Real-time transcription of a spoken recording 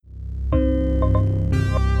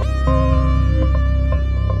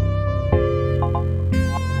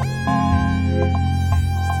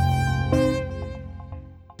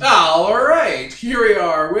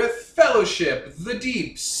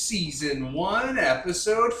Deep, Season 1,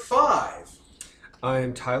 Episode 5.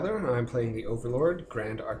 I'm Tyler, and I'm playing the Overlord,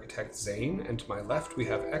 Grand Architect Zane, and to my left we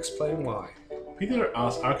have X playing Y. Peter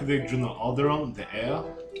as Architect General Alderon, the heir.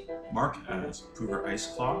 Mark as Prover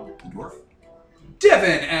Iceclaw, the dwarf.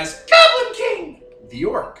 Devin as Goblin King, the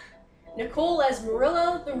Orc. Nicole as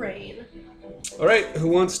Marilla the Rain. Alright, who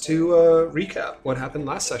wants to recap what happened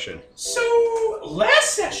last session? So,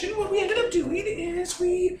 last session, what we ended up doing is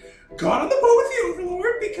we got on the boat with the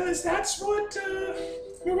Overlord because that's what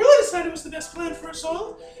Marilla decided was the best plan for us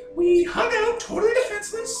all. We hung out, totally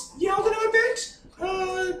defenseless, yelled at him a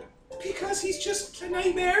bit, because he's just a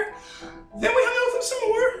nightmare. Then we hung out with him some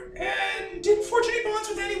more and didn't forge any bonds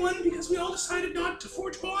with anyone because we all decided not to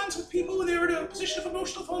forge bonds with people when they were in a position of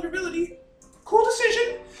emotional vulnerability. Cool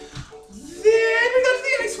decision. Then we got to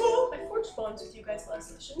the ice wall. I forged bonds with you guys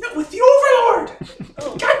last session. No, with the Overlord!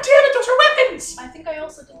 Oh, God damn it, those are weapons! I think I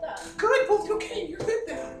also did that. Good, well, okay, you're good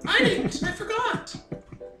then. I didn't, I forgot.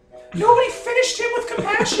 Nobody finished him with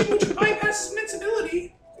compassion, which bypasses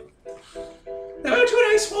invincibility. Then we went to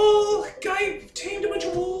an ice wall, guy tamed a bunch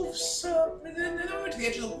of wolves, and then we went to the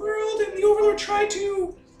edge of the world, and the Overlord tried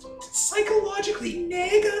to psychologically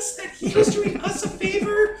nag us that he was doing us a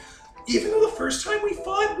favor, even though the first time we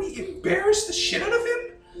fought, we embarrassed the shit out of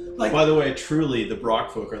him. Like, By the way, truly, the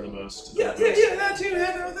Brock folk are the most. yeah, that too.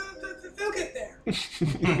 They'll get there.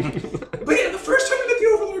 But yeah, the first time we met the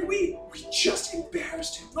Overlord, we just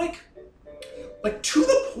embarrassed him. Like to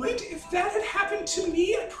the point, if that had happened to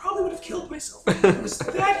me, I probably would have killed myself. It was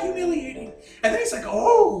that humiliating. And then he's like,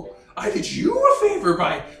 "Oh, I did you a favor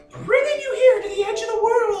by bringing you here to the edge of the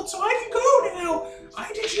world, so I can go now.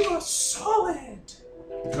 I did you a solid."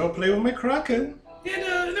 Go play with my Kraken. And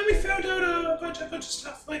then we found out a bunch of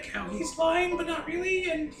stuff, like how he's lying but not really,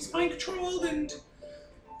 and he's mind controlled, and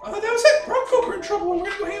that was it. Brockfolk are in trouble, and we're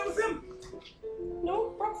gonna go hang out with them.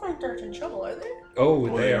 No, Brockfolk aren't in trouble, are they? Oh, Oh,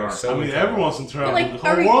 they they are are. so I mean, in trouble. everyone's in trouble. But the like,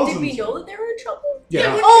 whole world's did in we know that they were in trouble?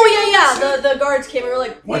 Yeah, The guards came and were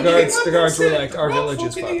like, One The came guards- up the and guards were said, like, "Our "Brockfolk village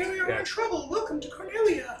is in the fucked." area are Yeah. in trouble. Welcome to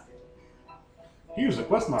Cornelia." Here's a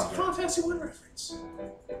quest It's a marker. Final Fantasy 1 reference.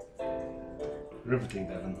 Riveting,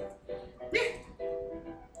 Devin. Yeah.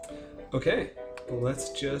 Okay, well, let's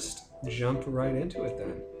just jump right into it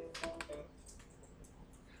then.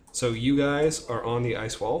 So you guys are on the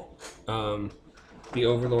ice wall. The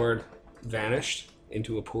Overlord vanished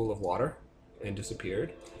into a pool of water and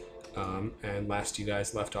disappeared. And last you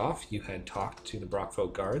guys left off, you had talked to the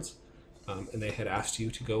Brockfolk guards, and they had asked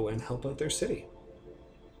you to go and help out their city.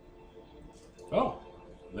 Oh,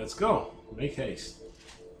 let's go. Make haste.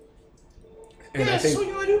 And Yeah, I think so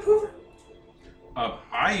you want to do, Hoover?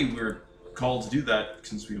 I were called to do that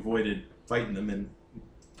since we avoided fighting them, and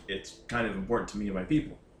it's kind of important to me and my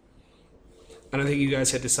people. And I think you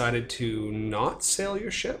guys had decided to not sail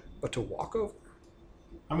your ship, but to walk over.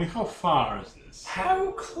 I mean, how far is this?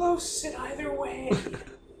 How close is it either way?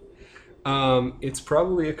 It's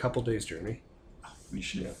probably a couple days' journey. We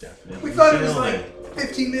should definitely. We thought it was sail like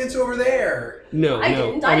 15 minutes over there. No, I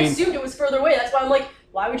no. didn't. I assumed it was further away. That's why I'm like,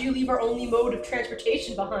 why would you leave our only mode of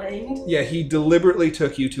transportation behind? Yeah, he deliberately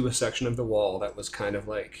took you to a section of the wall that was kind of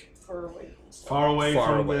like... Further away. Far away Far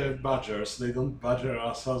from away. the badgers. They don't badger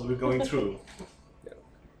us as we're going through.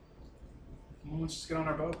 Well, let's just get on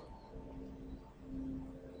our boat.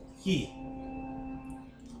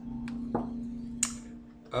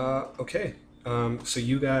 Okay. So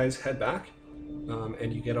you guys head back,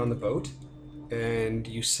 and you get on the boat, and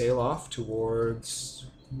you sail off towards...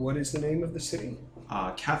 What is the name of the city?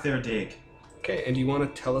 Cathair Daig. Okay, and do you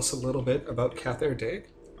want to tell us a little bit about Cathair Daig?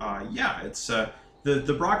 Yeah, it's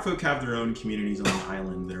the Brock folk have their own communities on the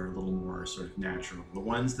island that are a little more sort of natural. The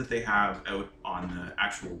ones that they have out on the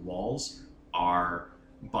actual walls are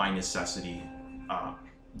by necessity.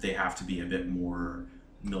 They have to be a bit more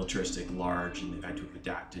militaristic, large, and they've had to have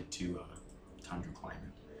adapted to tundra climate.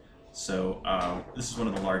 So this is one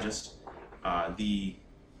of the largest.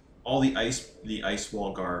 The ice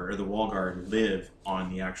wall guard or the wall guard live on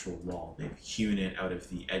the actual wall. They've hewn it out of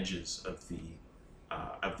the edges of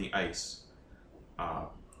the ice,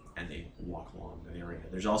 and they walk along the area.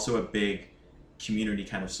 There's also a big community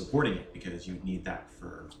kind of supporting it because you need that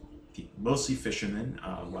for people, mostly fishermen,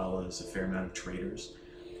 well as a fair amount of traders.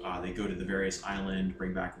 They go to the various islands,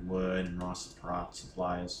 bring back wood and raw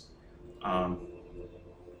supplies.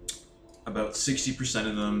 About 60%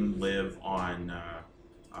 of them live on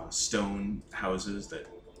stone houses that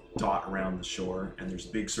dot around the shore, and there's a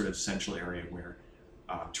big sort of central area where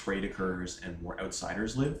trade occurs and more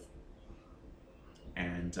outsiders live.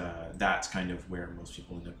 And that's kind of where most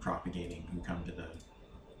people end up propagating who come to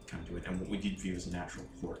it, and what we did view as a natural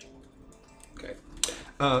port. Okay.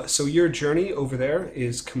 So your journey over there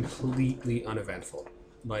is completely uneventful.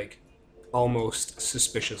 Like, almost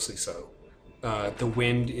suspiciously so. The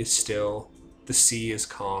wind is still. The sea is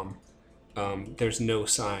calm. There's no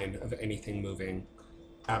sign of anything moving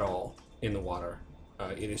at all in the water.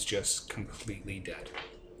 It is just completely dead.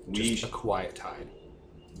 Just a quiet tide.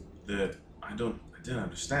 I didn't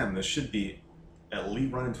understand. There should be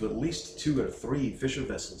run into at least 2 or 3 fisher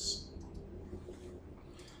vessels.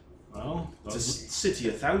 Well, It's a city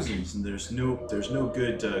of thousands, and there's no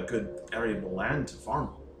good area of land to farm.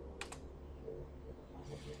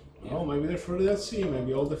 well, maybe they're further at sea.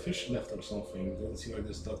 Maybe all the fish left or something. Doesn't seem like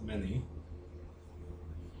there's that many.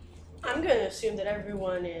 I'm gonna assume that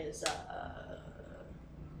everyone is.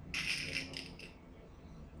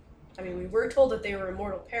 I mean, we were told that they were in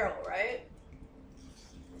mortal peril, right?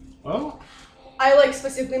 Well, I like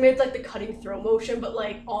specifically made like the cutting throat motion, but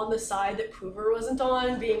like on the side that Poover wasn't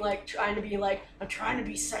on, being like trying to be like I'm trying to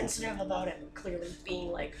be sensitive about it, but clearly being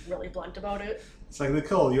like really blunt about it. it's like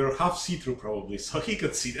Nicole. You're half see-through probably, so he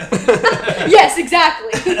could see that. Yes,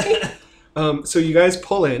 exactly. So you guys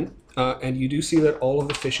pull in, and you do see that all of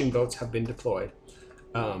the fishing boats have been deployed.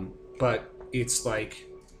 But it's like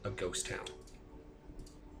a ghost town.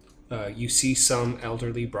 You see some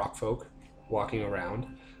elderly Brockfolk walking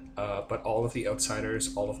around, but all of the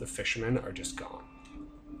outsiders, all of the fishermen are just gone.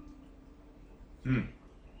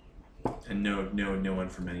 And no one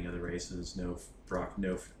from any other races.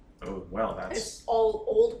 Oh well, that's. It's all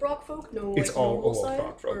old Brock folk? No, It's like, all normal old side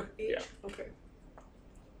Brock folk, or age? yeah. Okay.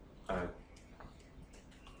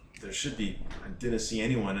 There should be. I didn't see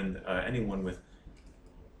anyone with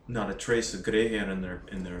not a trace of grey hair in their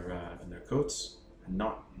coats, and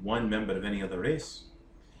not one member of any other race.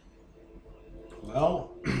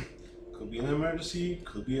 Well, could be an emergency,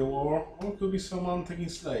 could be a war, or could be someone taking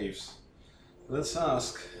slaves. Let's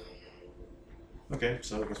ask. Okay,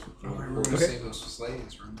 so I guess Oh, we were going to Okay. save those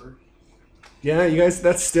slaves, remember? Yeah, you guys,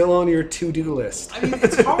 that's still on your to-do list. I mean,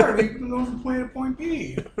 it's hard. We've been going from point A to point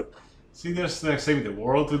B. See, there's like saving the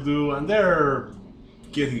world to do, and they're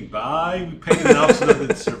getting by. We pay enough so that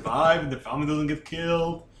they survive and their family doesn't get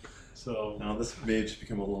killed. So now this may just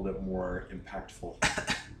become a little bit more impactful.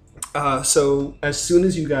 So as soon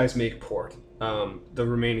as you guys make port, the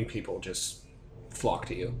remaining people just flock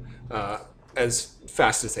to you as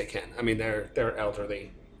fast as they can. I mean, they're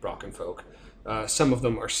elderly Brocken folk. Some of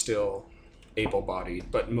them are still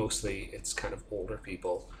able-bodied, but mostly it's kind of older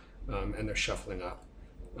people, and they're shuffling up,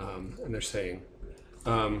 and they're saying,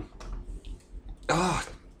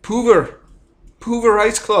 Poover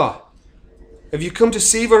Iceclaw, have you come to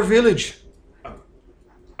save our village?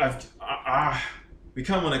 We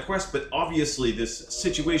come on a quest, but obviously this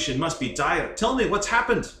situation must be dire. Tell me what's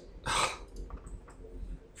happened.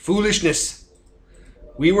 Foolishness.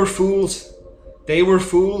 We were fools. They were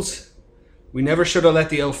fools. We never should have let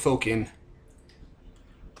the elf folk in.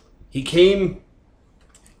 He came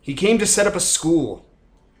to set up a school,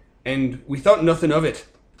 and we thought nothing of it.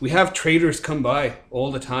 We have traders come by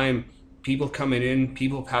all the time, people coming in,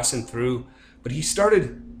 people passing through, but he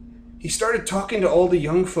started talking to all the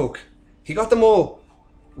young folk. He got them all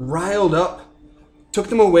riled up, took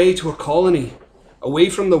them away to a colony, away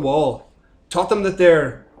from the wall, taught them that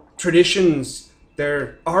their traditions,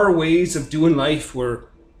 our ways of doing life were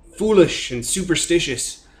foolish and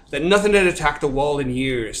superstitious, that nothing had attacked the wall in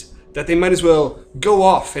years, that they might as well go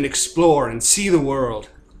off and explore and see the world.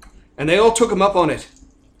 And they all took him up on it.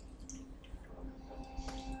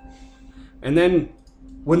 And then,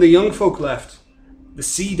 when the young folk left, the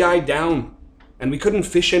sea died down, and we couldn't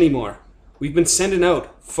fish anymore. We've been sending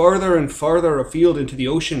out farther and farther afield into the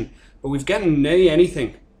ocean, but we've gotten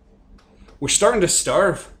anything. We're starting to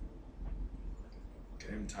starve.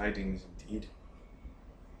 Grim tidings indeed.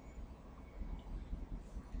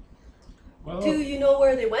 well, Do you know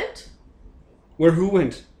where they went? Where who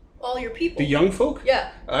went? All your people. The young folk?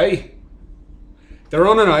 Yeah. Aye. They're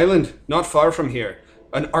on an island, not far from here.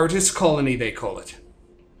 An artist colony, they call it.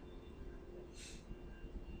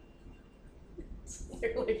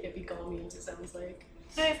 They're like hippie communes, it sounds like.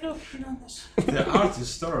 I have no opinion on this. the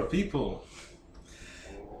artists are people.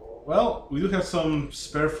 Well, we do have some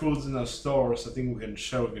spare foods in our stores. I think we can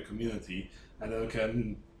share with the community, and then we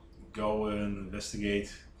can go and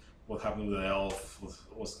investigate what happened with the elf,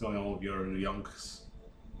 what's going on with your youngs.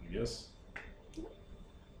 Yes.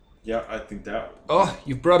 Yeah, I think that. Oh,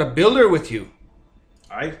 you brought a builder with you.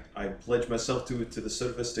 I pledge myself to the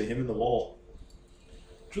service to him in the wall.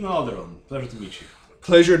 Juna Alderon, pleasure to meet you.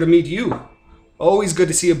 Pleasure to meet you. Always good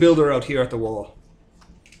to see a builder out here at the wall.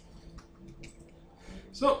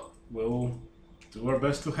 So, we'll do our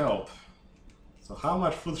best to help. So how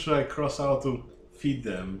much food should I cross out to feed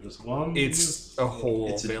them? Just one? It's a whole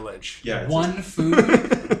It's a- village. Yeah. It's One food.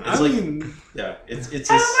 I like- mean, yeah. It's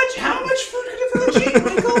How much food could a village eat,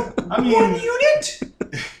 Michael? I mean, 1 unit?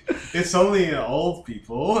 it's only old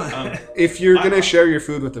people. If you're going to share your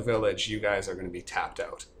food with the village, you guys are going to be tapped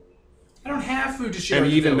out. I don't have food to share. And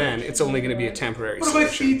with the even village. then, it's only going to be a temporary What if I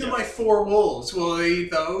solution. feed them like 4 wolves? Will they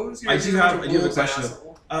eat those? I do have a wolves, question.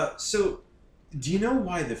 asshole. So, do you know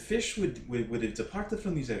why the fish would have departed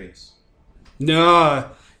from these areas? No,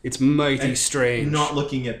 it's mighty And strange. Not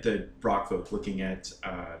looking at the Brockfolk, looking at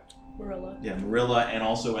Marilla. Marilla, and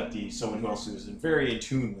also at someone who also is very in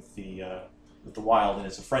tune with the wild and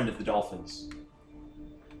is a friend of the dolphins.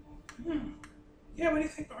 Yeah, what do you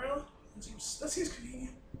think, Marilla? That seems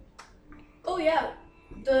convenient. Oh yeah,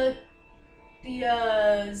 the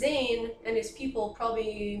Zane and his people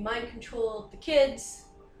probably mind controlled the kids,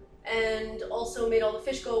 and also made all the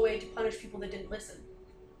fish go away to punish people that didn't listen.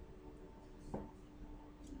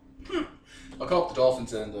 I'll call up the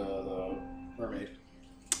dolphins and the mermaid.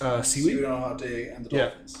 See, we Seaweed? don't know how to and the Yeah.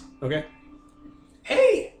 dolphins. Okay.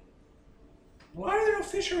 Hey! Why are there no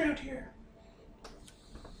fish around here?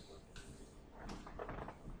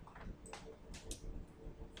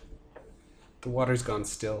 The water's gone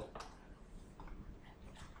still.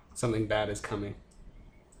 Something bad is coming.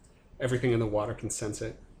 Everything in the water can sense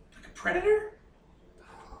it. Like a predator?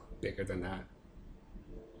 Bigger than that.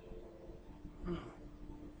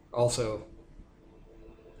 Also,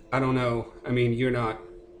 I don't know. I mean, you're not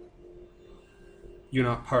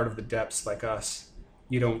part of the depths like us.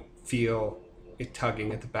 You don't feel it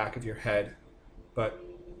tugging at the back of your head. But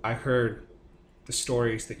I heard the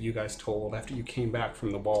stories that you guys told after you came back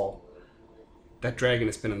from the wall. That dragon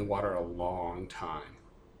has been in the water a long time.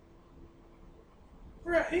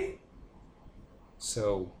 Right.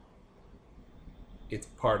 So it's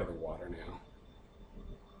part of the water now.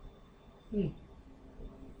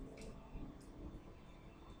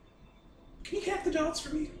 Can you connect the dots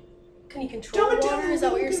for me? Can you control Dumb it the down water? a Is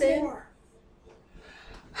that what little you're bit saying? more.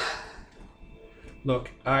 Look,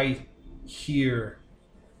 I hear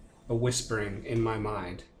a whispering in my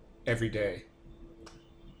mind every day.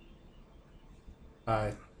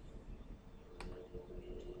 I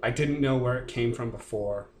didn't know where it came from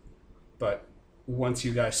before, but once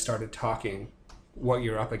you guys started talking what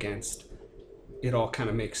you're up against, it all kind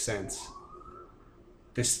of makes sense.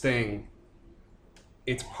 This thing,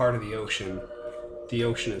 it's part of the ocean. The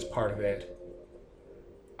ocean is part of it.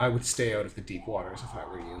 I would stay out of the deep waters if I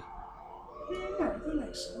were you. Alright, that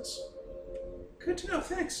makes sense. Good to know,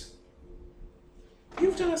 thanks.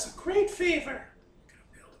 You've done us a great favor. Gonna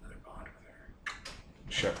build another bond with her.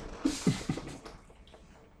 Sure.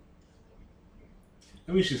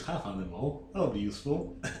 I mean, she's half animal. That'll be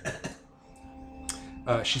useful.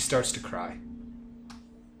 She starts to cry.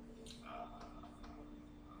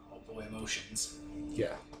 Oh boy, emotions.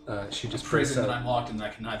 Yeah. She just breaks Prison that out. I'm locked in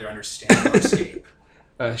that I can neither understand or escape.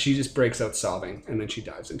 She just breaks out sobbing, and then she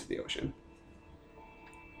dives into the ocean.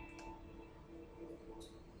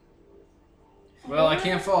 Well, I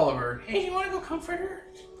can't follow her. Hey, you want to go comfort her?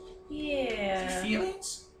 Yeah.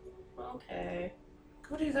 Feelings? Okay.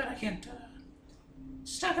 Go do that. I can't.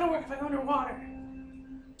 It's not gonna work if I go underwater.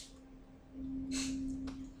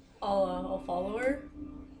 I'll follow her.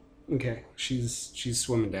 Okay. She's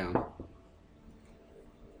swimming down.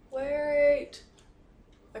 Wait.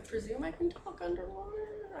 I presume I can talk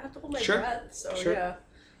underwater. I have to hold my Sure. breath, so Sure. yeah.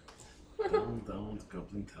 Down to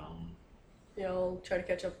Goblin Town. Yeah, I'll try to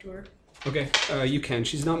catch up to her. Okay. You can.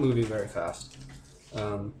 She's not moving very fast.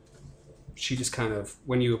 She just kind of,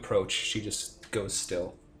 when you approach, she just goes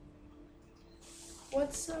still.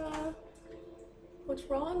 What's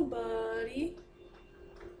wrong, buddy?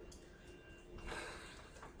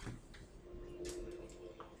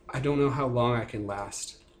 I don't know how long I can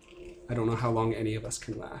last. I don't know how long any of us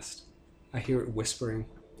can last. I hear it whispering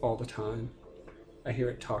all the time. I hear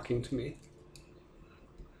it talking to me.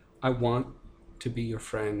 I want to be your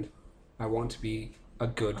friend. I want to be a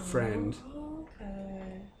good friend,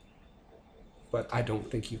 Okay. but I don't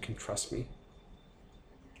think you can trust me.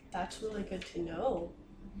 That's really good to know.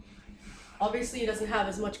 Obviously, he doesn't have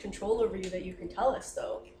as much control over you that you can tell us,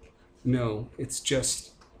 though. No, it's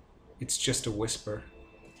just a whisper,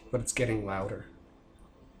 but it's getting louder.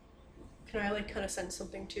 Can I, kind of sense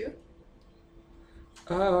something, too?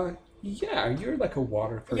 Yeah, you're like a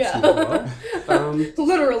water person. Yeah. as well.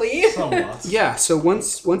 Literally. Somewhat. Yeah, so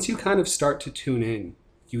once you kind of start to tune in,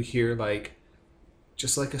 you hear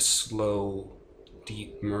just like a slow,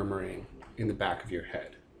 deep murmuring in the back of your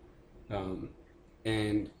head.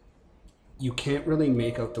 And you can't really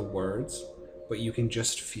make out the words, but you can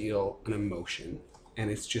just feel an emotion, and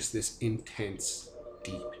it's just this intense,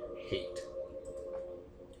 deep hate.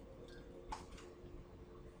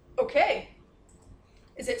 Okay.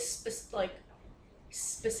 Is it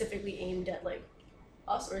specifically aimed at like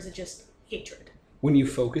us, or is it just hatred? When you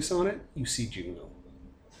focus on it, you see Juno.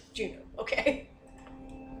 Juno. Okay.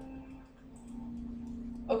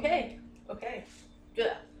 Okay.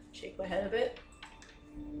 Yeah. Shake my head a bit.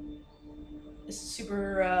 This is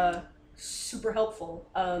super helpful.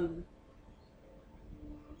 I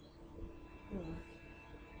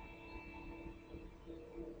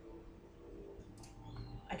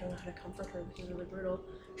don't know how to comfort her, which is really brutal.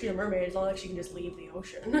 She's a mermaid, it's not like she can just leave the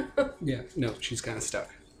ocean. Yeah, no, she's kind of stuck.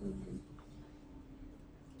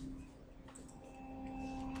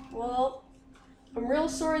 Well, I'm real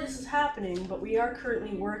sorry this is happening, but we are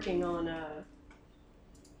currently working on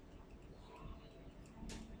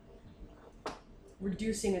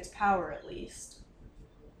reducing its power, at least.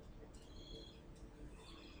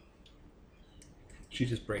 She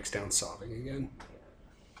just breaks down sobbing again.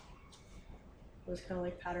 I was kind of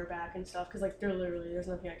like pat her back and stuff, because like there's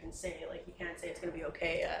nothing I can say. Like you can't say it's gonna be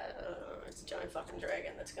okay. It's a giant fucking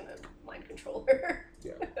dragon that's gonna mind control her.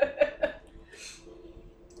 Yeah.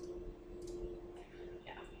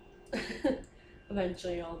 Yeah.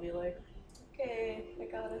 Eventually I'll be like, okay,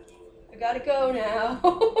 I gotta go now.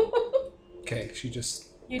 Okay, she just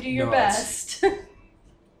You do your nods. best.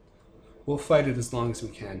 We'll fight it as long as we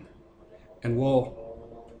can. And we'll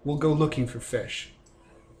go looking for fish.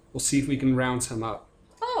 We'll see if we can round some up.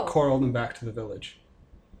 Oh, Coral them back to the village.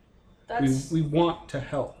 We want to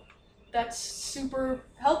help. That's super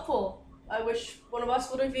helpful. I wish one of us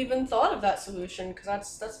would have even thought of that solution, because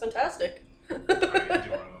that's fantastic. I didn't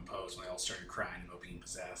want to impose when they all started crying about being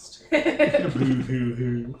possessed. Boo hoo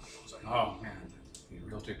hoo. I was like, oh man, it'd be a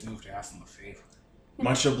real dick move to ask them a favor.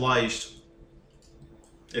 Much obliged.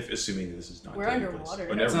 If assuming this is not. We're taking underwater.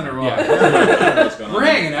 place. It's Whatever. underwater. What's going We're on?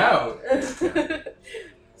 hanging out.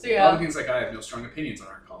 So A lot yeah, of things like I have no strong opinions on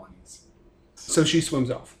our colonies. So she swims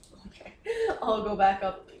off. okay. I'll go back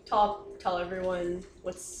up top, tell everyone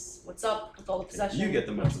what's up with all the possession. You get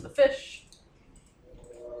the most most. of the fish.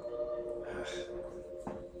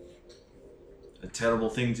 A terrible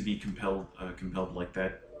thing to be compelled like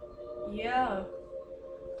that. Yeah.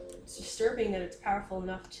 It's disturbing that it's powerful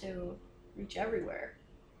enough to reach everywhere.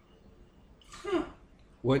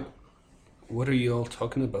 What are you all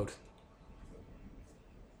talking about?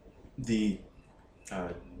 The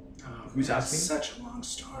who's man, asking? Such a long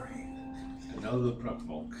story. Another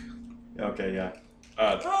Brokvolk. Okay, yeah.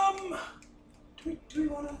 Do we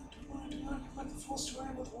want to like the full story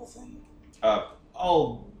about the whole thing?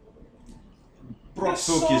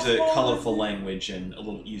 Brockfolk is a colorful language and a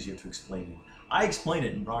little easier to explain. I explain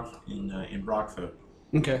it in Brockfolk.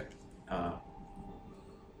 Okay.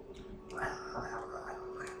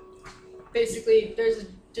 Basically, there's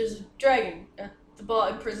a dragon at the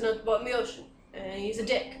bottom, imprisoned at the bottom of the ocean, and he's a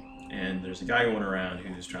dick. And there's a guy going around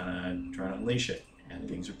who's trying to unleash it, and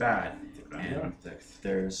things are bad. And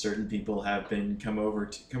there's certain people have been come over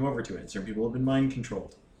to it. Certain people have been mind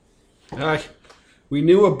controlled. We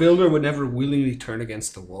knew a builder would never willingly turn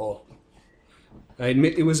against the wall. I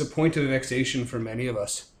admit it was a point of vexation for many of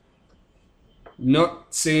us.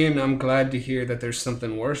 Not saying I'm glad to hear that there's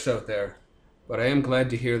something worse out there, but I am glad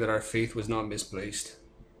to hear that our faith was not misplaced.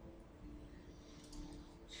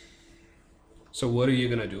 So what are you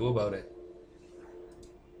going to do about it?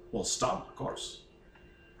 Well, stop, of course.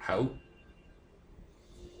 How?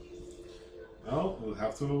 Well, we'll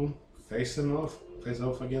have to face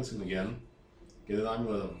off against him again. Get an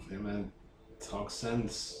amulet of him and talk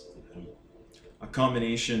sense to him. A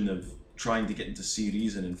combination of trying to get into see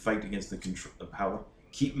reason and fight against the power,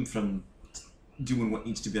 keep him from doing what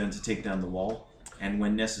needs to be done to take down the wall, and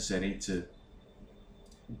when necessary to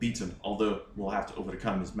beat him, although we'll have to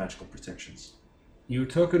overcome his magical protections. You were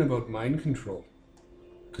talking about mind control.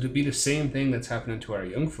 Could it be the same thing that's happening to our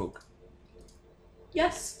young folk?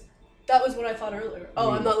 Yes, that was what I thought earlier.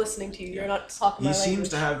 Oh, I'm not listening to you. You're not talking my He language. seems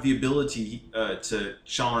to have the ability to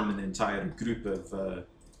charm an entire group of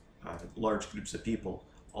large groups of people,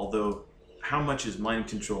 although how much is mind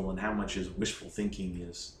control and how much is wishful thinking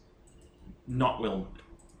is not well,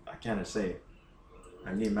 I can't say.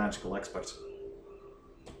 I'm no magical expert.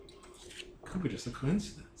 Could be just a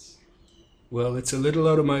coincidence. Well, it's a little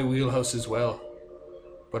out of my wheelhouse as well.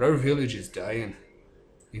 But our village is dying.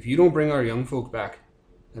 If you don't bring our young folk back,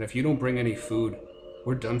 and if you don't bring any food,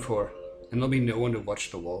 we're done for, and there'll be no one to watch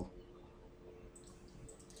the wall.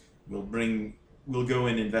 We'll go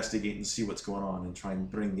and investigate and see what's going on and try and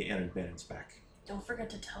bring the errant barons back. Don't forget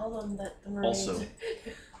to tell them that the mermaids... Also,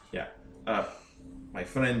 yeah. my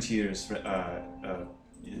friend here is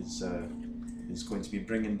going to be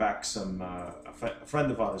bringing back some. A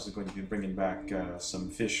friend of ours is going to be bringing back some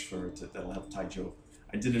fish that'll help Taijo.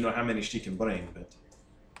 I didn't know how many she can bring, but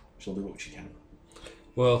she'll do what she can.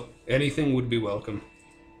 Well, anything would be welcome.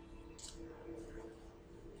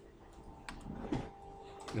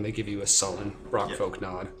 And they give you a sullen Brockfolk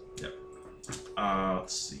nod. Yep.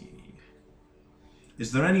 Let's see.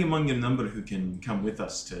 Is there any among your number who can come with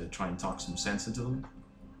us to try and talk some sense into them?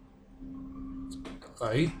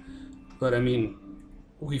 Aye. But I mean,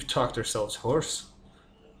 we've talked ourselves hoarse.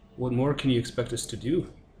 What more can you expect us to do?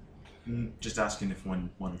 Just asking if one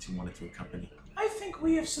or two wanted to accompany. I think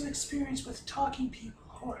we have some experience with talking people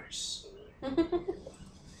hoarse.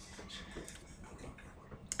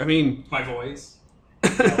 I mean, My voice.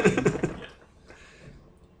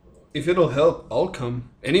 if it'll help, I'll come.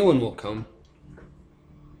 Anyone will come.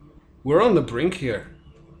 We're on the brink here.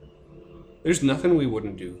 There's nothing we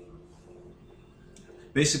wouldn't do.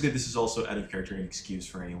 Basically, this is also out of character an excuse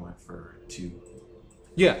for anyone to.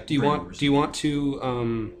 Yeah. Do you want to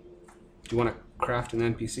craft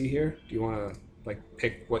an NPC here? Do you want to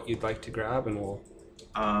pick what you'd like to grab and we'll.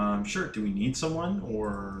 Sure. Do we need someone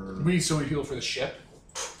or? We need so many people for the ship.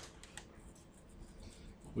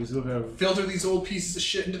 We still have Filter these old pieces of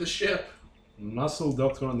shit into the ship. muscle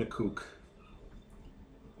doctor and the cook.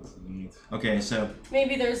 That's neat. Okay, so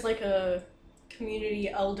Maybe there's like a community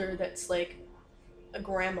elder that's like a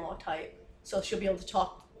grandma type, so she'll be able to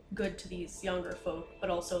talk good to these younger folk, but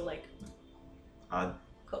also like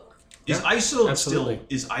cook. is Yeah, absolutely.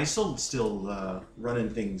 Isol still running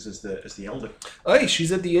things as the elder? Aye,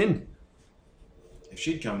 she's at the inn. If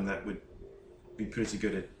she'd come, that would be pretty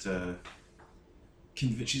good at.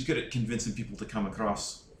 She's good at convincing people to come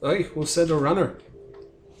across. Aye, we'll send a runner.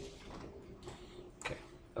 Okay.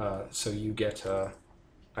 So you get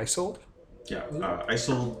Isold? Yeah,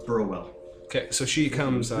 Isol Burrowell. Okay, so she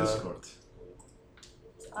comes. Discord.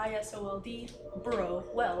 ISOLD Burrow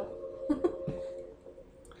well.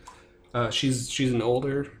 She's an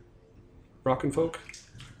older Rockin' folk.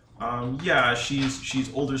 Yeah, she's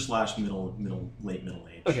older / late middle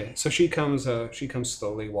age. Okay, so she comes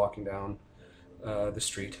slowly walking down the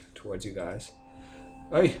street towards you guys.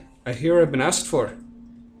 Aye, I hear I've been asked for.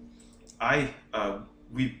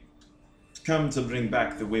 We've come to bring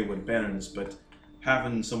back the Wayward Barons, but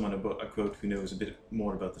having someone a quote who knows a bit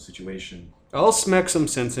more about the situation. I'll smack some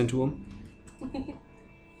sense into him.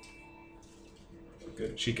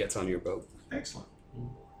 Good. She gets on your boat. Excellent.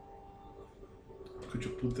 Could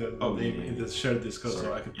you put the Oh, name yeah. in the shared Discord so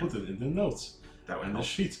Sorry. I could put it in the notes That would and the help.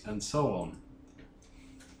 sheet and so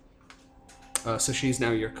on? So she's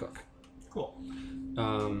now your cook. Cool.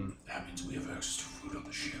 That means we have access to food on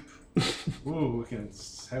the ship. Ooh, we can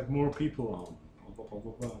have more people on. Blah, blah,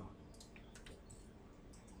 blah, blah.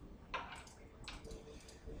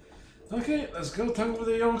 Okay, let's go talk with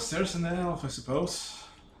the youngsters and the elf, I suppose.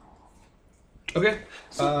 Okay.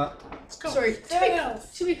 Let's go. Sorry,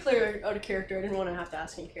 Elf. to be clear, out of character, I didn't want to have to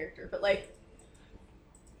ask in character, but like,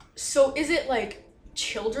 so is it like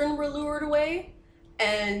children were lured away,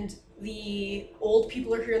 and the old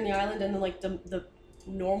people are here on the island, and then like the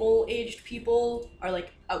normal aged people are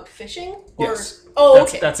like out fishing? Or Yes. oh,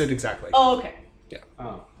 okay. That's it exactly. Oh, okay.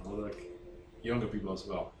 Ah, well, like younger people as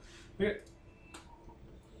well. Okay.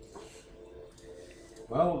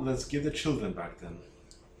 Well, let's give the children back then.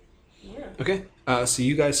 Yeah. Okay, so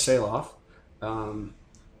you guys sail off,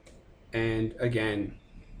 and again,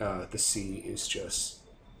 the sea is just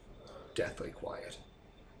deathly quiet.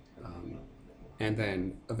 And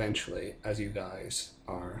then eventually, as you guys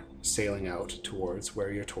are sailing out towards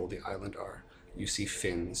where you're told the island are, you see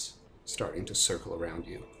fins starting to circle around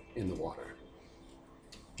you in the water.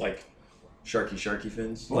 Like sharky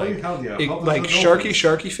fins. Like, how the Like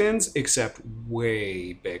sharky fins, except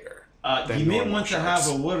way bigger. than You may normal want to sharks.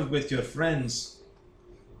 have a word with your friends.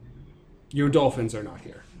 Your dolphins are not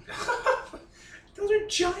here. Those are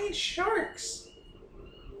giant sharks.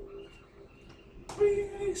 What do you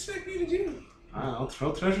expect me to do? I'll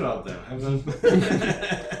throw treasure out there. Have them.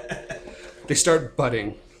 They start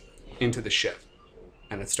butting into the ship,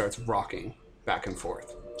 and it starts rocking back and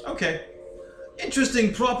forth. Okay.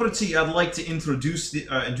 Interesting property I'd like to introduce. Do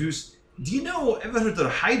you know, ever heard of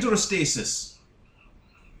hydrostasis?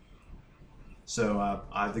 So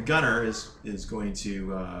the gunner is going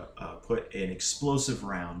to put an explosive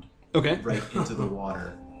round Okay. right into the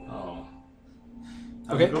water. Oh.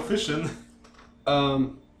 Okay. Go fishing.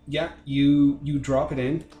 Yeah, you drop it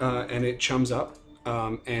in, and it chums up,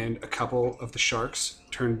 and a couple of the sharks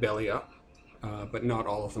turn belly up, but not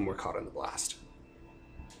all of them were caught in the blast.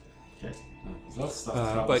 Okay. That stuff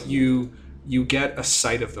travels. But you You get a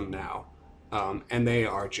sight of them now, and they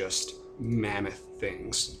are just mammoth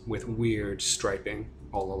things with weird striping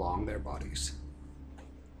all along their bodies.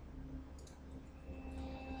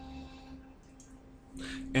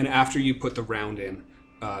 And after you put the round in,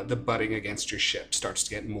 the butting against your ship starts to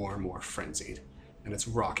get more and more frenzied, and it's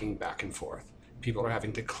rocking back and forth. People are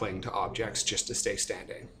having to cling to objects just to stay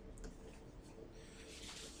standing.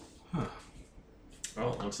 Huh.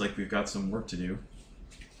 Well, looks like we've got some work to do.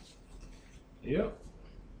 Yep.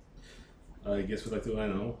 I guess we'd like to, I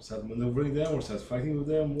don't know, start maneuvering them or start fighting with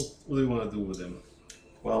them. What do you want to do with them?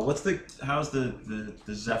 Well, how's the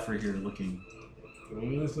Zephyr here looking?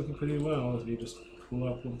 It's looking pretty well. If you just pull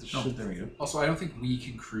up with the ship. There we go. Also, I don't think we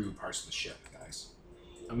can crew parts of the ship, guys.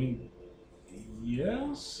 I mean,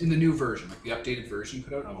 yes. In the new version, like the updated version you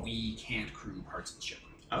put out, we can't crew parts of the ship.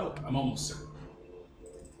 Oh. I'm almost certain.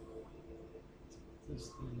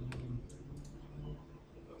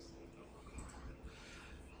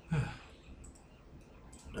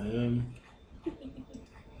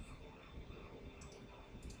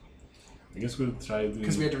 I guess we'll try doing...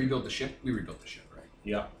 Because we had to rebuild the ship, we rebuilt the ship, right?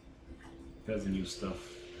 Yeah. That's the new stuff.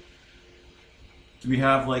 Do we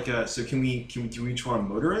have like a? So do we each want to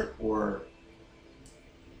motor it or?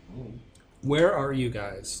 Where are you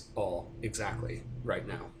guys all exactly right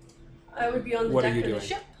now? I would be on the What are deck you of the doing?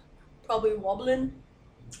 ship, probably wobbling.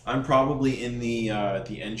 I'm probably in the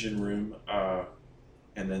engine room,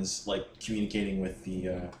 and then like communicating with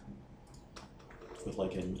the with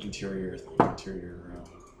like an interior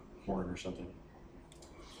horn or something.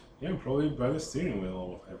 Yeah, probably by the steering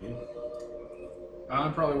wheel, I think.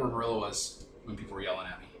 Probably where Marilla was when people were yelling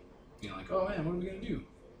at me. Being like, oh man, what are we going to do?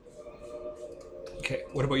 Okay,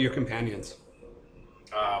 what about your companions?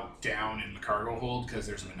 Down in the cargo hold because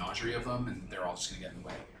there's a menagerie of them and they're all just going to get in the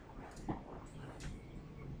way.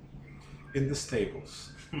 In the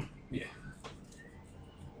stables. Yeah.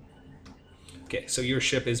 Okay, so your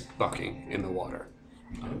ship is bucking in the water.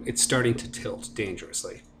 It's starting to tilt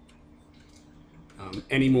dangerously.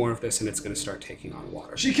 Any more of this and it's going to start taking on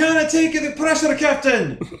water. She cannot take the pressure,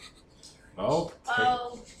 Captain. Oh.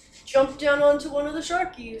 I'll jump down onto one of the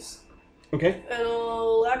sharkies Okay, and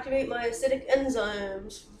I'll activate my acidic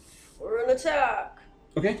enzymes for an attack.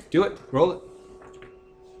 okay, do it. Roll it.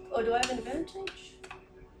 Oh, do I have an advantage?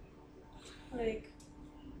 Like,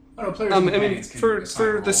 I don't know, players I and mean, companions can for assign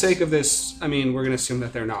the roles. sake of this, I mean, we're going to assume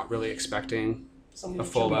that they're not really expecting somebody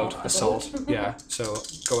a full jump out off the assault. boat. Yeah, so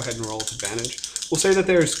go ahead and roll with advantage. We'll say that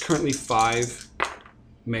there's currently 5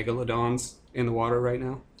 megalodons in the water right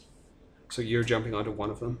now. So you're jumping onto one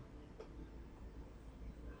of them.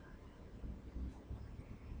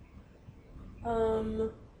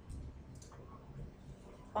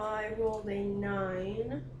 I rolled a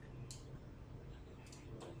 9.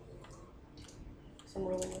 So I'm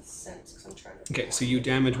rolling with sense because I'm trying to. Okay, so you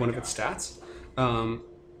damage one of its stats.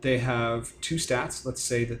 They have 2 stats. Let's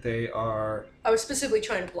say that they are... I was specifically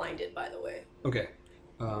trying to blind it, by the way. Okay.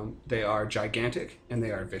 They are gigantic and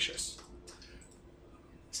they are vicious.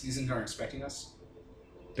 So these things aren't expecting us.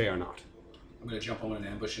 They are not. I'm going to jump on an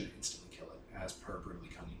ambush and instantly kill it, as per brutally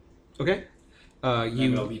cunning. Okay. And I'm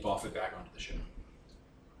going to You... leap off it back onto the ship.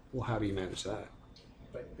 Well, how do you manage that?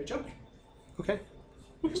 By jumping. Okay.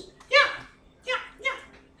 Yeah.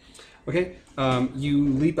 Okay, you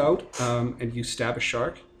leap out and you stab a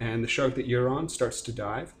shark, and the shark that you're on starts to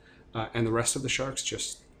dive, and the rest of the sharks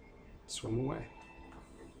just swim away.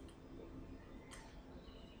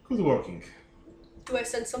 Good working. Do I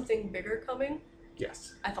sense something bigger coming?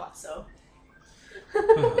 Yes. I thought so.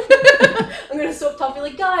 I'm gonna so top be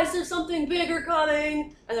like, guys, there's something bigger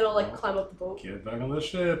coming, and then I'll like climb up the boat. Get back on the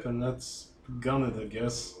ship and let's gun it, I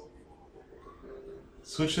guess.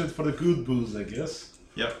 Switch it for the good booze, I guess.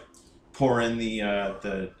 Yep. Pour in the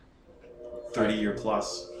 30-year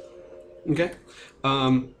plus. Okay.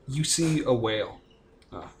 You see a whale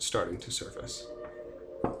starting to surface,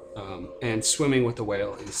 and swimming with the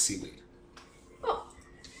whale is seaweed. Oh.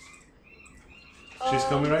 She's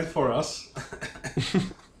coming right for us.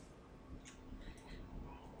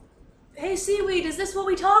 Hey, seaweed, is this what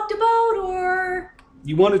we talked about, or?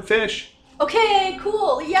 You wanted fish. Okay,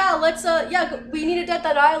 cool. Yeah, let's. We need to at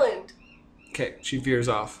that island. Okay, she veers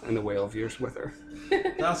off, and the whale veers with her.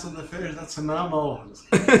 That's not the fish, that's an mammal.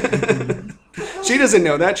 She doesn't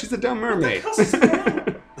know that. She's a dumb mermaid.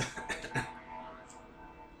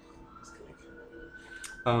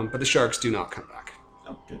 But the sharks do not come back.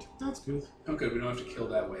 Oh, good. That's good. Oh, good. We don't have to kill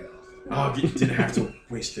that whale. Oh, you didn't have to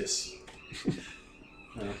waste this.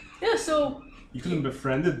 Yeah, so You could have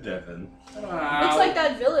befriended Devin. looks like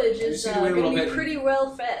that village is see the way a gonna little be bit. pretty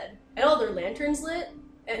well fed, and all their lanterns lit,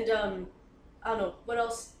 and I don't know what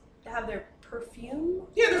else. have their perfume.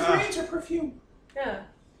 Yeah, their brains are perfume. Yeah.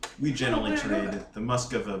 We generally trade. The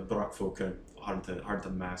musk of a Brockfolk are hard to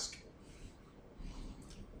mask.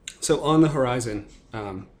 So on the horizon,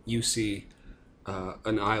 you see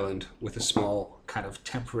an island with a small, kind of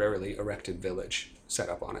temporarily erected village set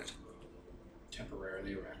up on it.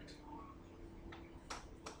 Temporarily erect.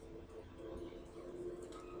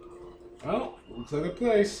 Well, looks like a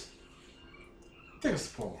place. Take us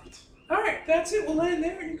forward. Alright, that's it. We'll land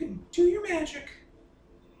there and you can do your magic.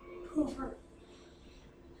 Over.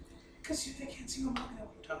 Because they can't see what I'm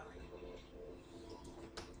talking.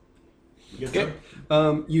 Okay.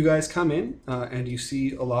 You guys come in and you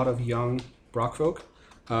see a lot of young Brockfolk,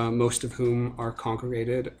 most of whom are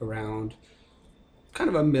congregated around kind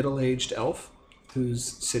of a middle-aged elf who's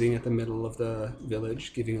sitting at the middle of the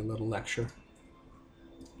village giving a little lecture.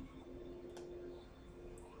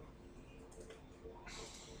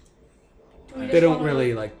 They don't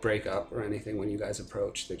really like break up or anything when you guys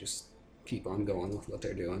approach. They just keep on going with what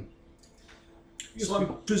they're doing. So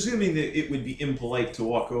I'm presuming that it would be impolite to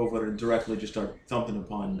walk over and directly just start thumping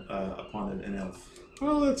upon an elf.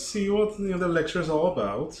 Well, let's see what the lecture is all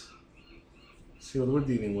about. See what we're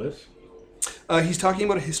dealing with. He's talking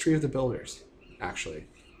about a history of the builders, actually.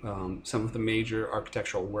 Some of the major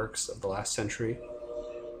architectural works of the last century.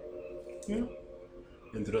 Yeah.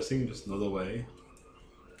 Interesting, just another way.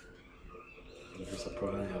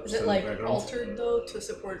 Is it like altered though to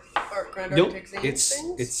support grand Nope, architects and it's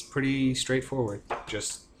things? it's pretty straightforward.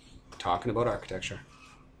 Just talking about architecture.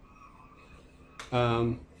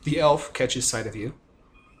 The elf catches sight of you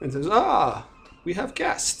and says, "Ah, we have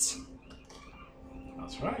guests.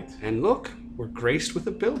 That's right. And look, we're graced with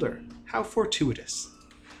a builder. How fortuitous.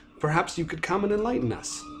 Perhaps you could come and enlighten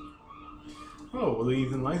us." Oh, what are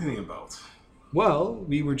you enlightening about? Well,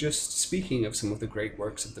 we were just speaking of some of the great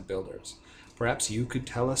works of the builders. Perhaps you could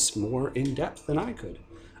tell us more in depth than I could.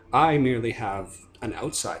 I merely have an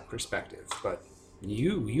outside perspective, but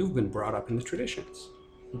you've been brought up in the traditions.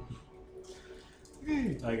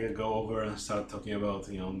 I could go over and start talking about,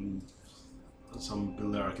 some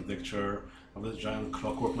builder architecture of the giant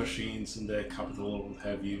clockwork machines in the capital, what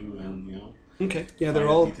have you, and Okay. Yeah, they're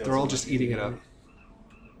all just eating it up.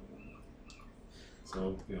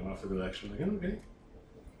 So, after the lecture, okay.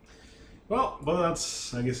 Well, but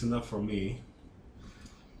that's, I guess, enough for me.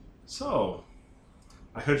 So,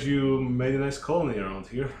 I heard you made a nice colony around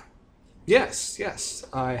here. Yes.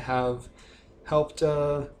 I have helped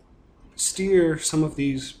steer some of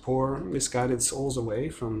these poor, misguided souls away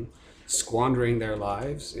from squandering their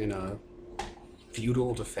lives in a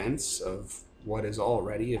feudal defense of what is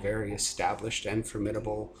already a very established and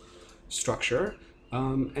formidable structure,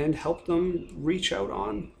 and help them reach out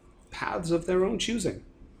on paths of their own choosing.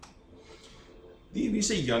 You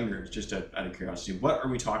say younger, just out of curiosity. What are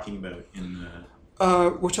we talking about in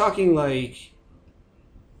the... We're talking like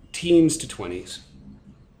teens to 20s.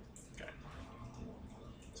 Okay.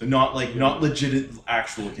 So not legit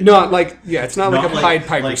actual kids. Not like, yeah, it's not like a Not Pied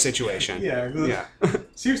Piper situation. Yeah.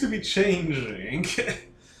 Seems to be changing.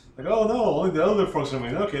 Like, oh no, only the older folks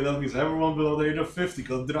remain. Okay, that means everyone below the age of 50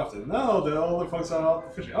 got drafted. No, the older folks are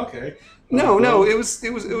out fishing. Okay. No, it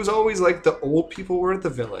was always like the old people were at the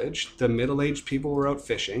village, the middle-aged people were out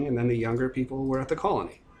fishing, and then the younger people were at the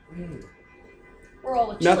colony. We're all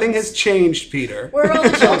the children. Nothing has changed, Peter. Where are all the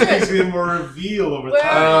Things children? get more reveal over Where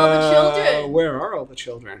time. are all the children? Where are all the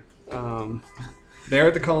children? They're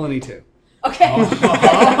at the colony too. Okay.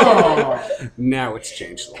 Now it's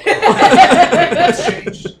changed a little. That's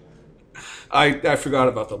changed. I forgot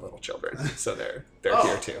about the little children, so they're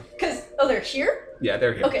here too. They're here? Yeah,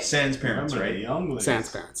 they're here. Okay. Sans parents, Remember, right? young ladies. Sans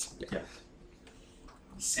parents. Yeah.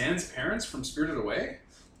 Sans parents from Spirited Away?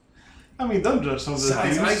 I mean, don't judge some of the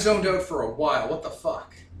I things. zoned out for a while. What the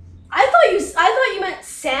fuck? I thought you meant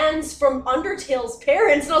Sans from Undertale's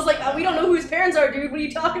parents, and I was like, we don't know who his parents are, dude. What are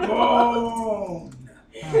you talking about? Oh!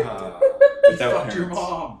 Without Fucked your parents.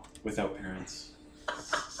 mom. Without parents.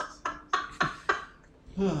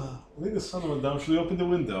 I think the sun went down. Should we open the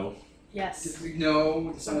window? Yes.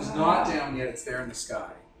 No, the sun is not down yet. It's there in the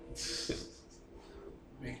sky.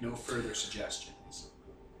 Make no further suggestions.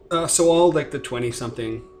 So all like the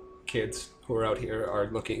 20-something kids who are out here are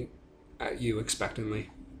looking at you expectantly.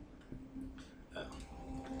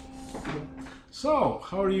 So,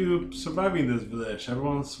 how are you surviving this village?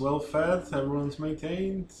 Everyone's well fed? Everyone's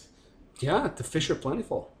maintained? Yeah, the fish are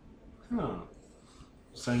plentiful. Huh.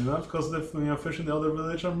 Saying that because the fish in the other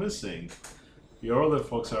village are missing. Your other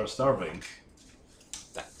folks are starving.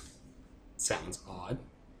 That sounds odd.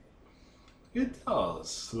 It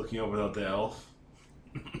does. Looking over at the elf.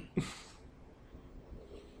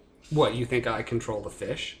 What, you think I control the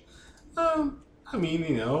fish? I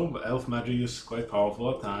mean, elf magic is quite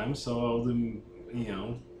powerful at times, so I wouldn't,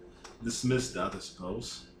 dismiss that, I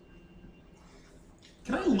suppose.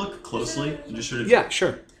 Can I look closely and just sort of? Yeah,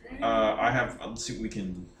 sure. Let's see what we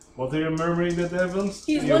can. What are you murmuring, the Devons?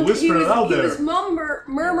 He You whisper it out there. was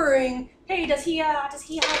murmuring, "Hey, does he have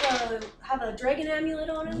a dragon amulet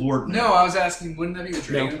on him?" Lord. No, I was asking, wouldn't that be the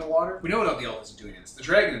dragon in the water? We know what the elf is doing. It's the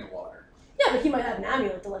dragon in the water. Yeah, but he might have an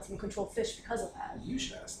amulet that lets him control fish because of that. You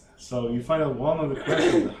should ask that. So you find out one of the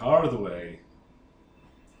questions the hard way.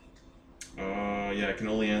 Yeah, I can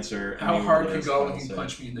only answer. How hard can Goblin Goblin King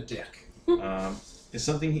punch me in the dick? Is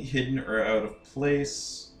something hidden or out of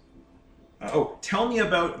place? Tell me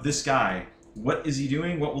about this guy. What is he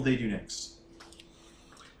doing? What will they do next?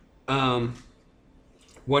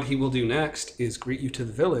 What he will do next is greet you to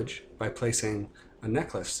the village by placing a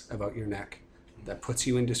necklace about your neck that puts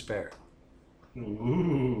you in despair.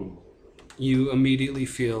 Ooh. You immediately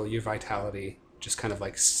feel your vitality just kind of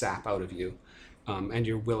like sap out of you, and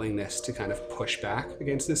your willingness to kind of push back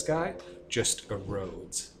against this guy just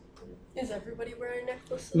erodes. Is everybody wearing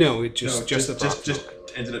necklaces? No, it just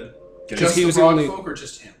ended up. Just he the was rock only- folk or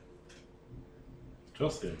just him?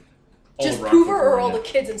 Just him. Just Rock Hoover folk or wearing all the it.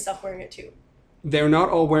 kids and stuff wearing it too? They're not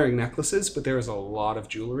all wearing necklaces, but there is a lot of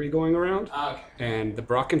jewelry going around, Okay. and the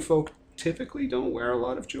Brocken folk typically don't wear a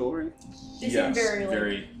lot of jewelry. They seem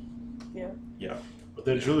very, Yeah. But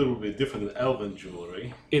their jewelry will be different than elven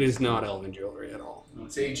jewelry. It is not elven jewelry at all. No,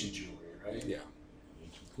 it's ancient jewelry, right? Yeah.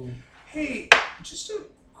 Hey, just a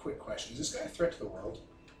quick question. Is this guy a threat to the world?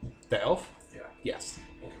 The elf? Yeah. Yes.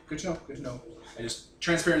 Okay. Good to know. Good to know.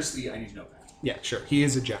 Transparency, I need to know that. Yeah, sure. He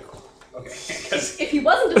is a general. Okay. Because If he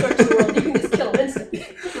wasn't a threat to the world, you can just kill him instantly.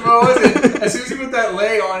 as soon as you put that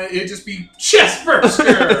lay on it, it'd just be chest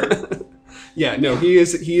burster. Yeah, no, he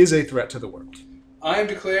is a threat to the world. I am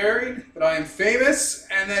declaring that I am famous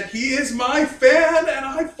and that he is my fan, and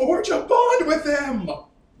I forge a bond with him.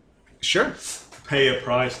 Sure. Pay a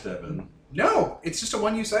price, Devin. No, it's just a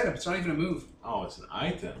one-use item. It's not even a move. Oh, it's an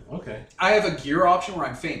item. Okay. I have a gear option where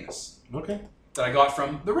I'm famous Okay. that I got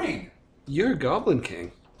from the ring. You're Goblin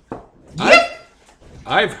King. Yep.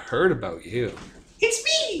 I've heard about you. It's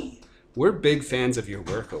me. We're big fans of your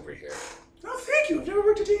work over here. Oh, thank you. I've never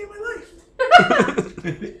worked a day in my life.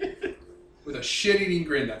 With a shit-eating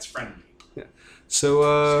grin that's friendly. So,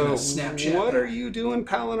 Just gonna Snapchat what that. are you doing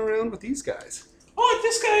palling around with these guys? Oh,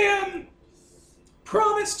 this guy,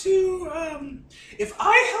 promised to, if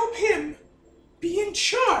I help him be in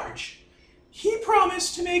charge, he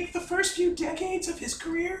promised to make the first few decades of his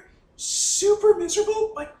career super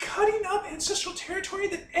miserable by cutting up ancestral territory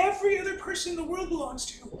that every other person in the world belongs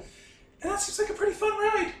to. And that seems like a pretty fun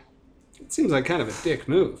ride. It seems like kind of a dick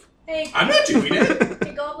move. Hey, I'm not doing it.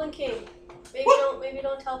 hey, Goblin King. Maybe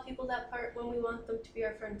don't tell people that part when we want them to be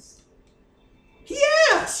our friends. He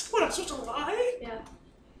asked! What, I'm supposed to lie? Yeah.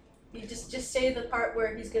 You just say the part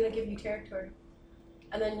where he's gonna give you territory.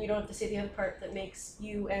 And then you don't have to say the other part that makes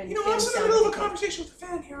you and You know, him I was in the sound middle of a equal. conversation with a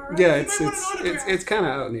fan here, alright? Yeah, You might want an autograph. it's kind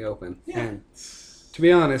of out in the open. Yeah. And to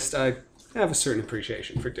be honest, I have a certain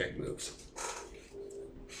appreciation for dick moves.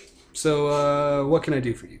 So, what can I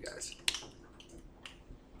do for you guys?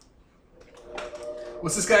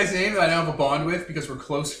 What's this guy's name that I now have a bond with because we're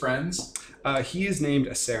close friends? He is named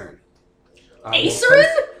Acerin. Acerin?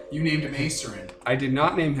 You named him Acerin. I did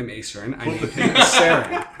not name him Acerin. I named him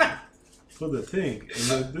Acerin. Put the thing in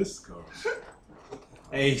the Discord.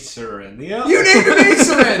 Acerin. Yeah. You named him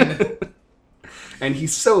Acerin! And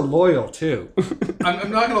he's so loyal, too. I'm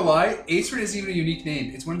not gonna lie, Acerin isn't even a unique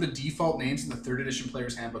name. It's one of the default names in the 3rd edition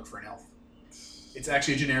player's handbook for an elf. It's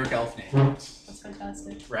actually a generic elf name. That's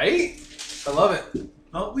fantastic. Right? I love it.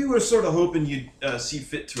 Well, we were sort of hoping you'd see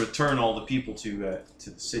fit to return all the people to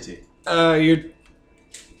the city. You're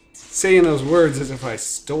saying those words as if I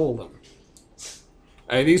stole them.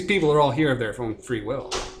 These people are all here of their own free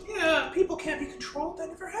will. Yeah, people can't be controlled. That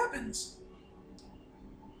never happens.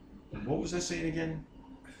 What was I saying again?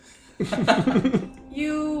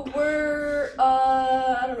 You were,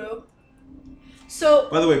 I don't know. So.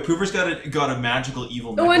 By the way, Poover's got a magical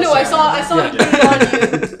evil Oh, I necklace. know. I saw Yeah. it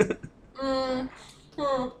put it on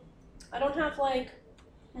you. I don't have like.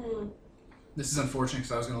 This is unfortunate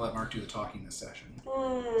because I was gonna let Mark do the talking this session.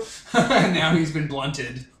 Hmm. And now he's been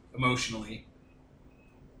blunted emotionally.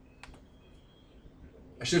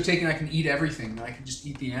 I should have taken I can eat everything, and I can just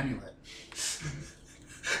eat the amulet.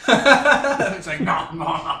 It's like,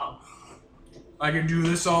 no. I can do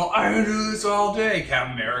this all day,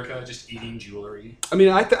 Captain America, just eating jewelry. I mean,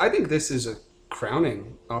 I think this is a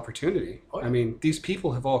crowning opportunity. Oh, yeah. I mean, these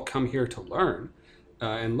people have all come here to learn.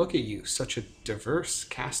 And look at you, such a diverse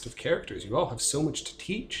cast of characters. You all have so much to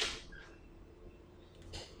teach.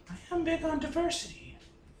 I am big on diversity.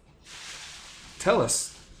 Tell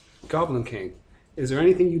us, Goblin King, is there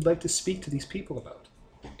anything you'd like to speak to these people about?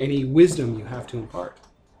 Any wisdom you have to impart?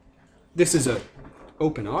 This is a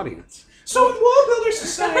open audience. So in Wall Builder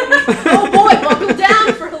Society, Oh boy, buckle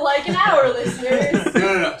down for like an hour, listeners.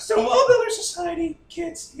 No. so in Wall Builder Society,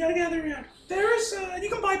 kids, you gotta gather around. There's you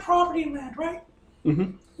can buy property and land, right?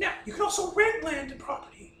 Mm-hmm. Now you can also rent land and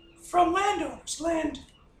property from landowners,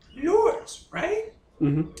 landlords, right?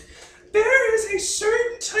 Mm-hmm. There is a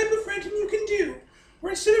certain type of renting you can do,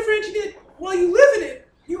 where instead of renting it while you live in it,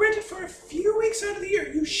 you rent it for a few weeks out of the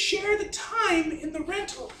year. You share the time in the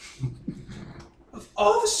rental. Of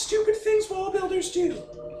all the stupid things wall builders do,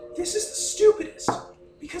 this is the stupidest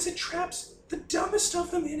because it traps the dumbest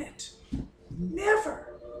of them in it.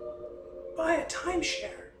 Never buy a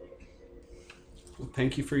timeshare. Well,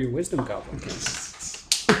 thank you for your wisdom, Goblin King.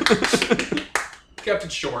 Kept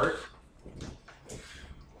it short.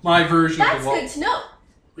 My version That's of the wall. good to know.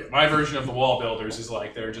 Yeah, my version of the wall builders is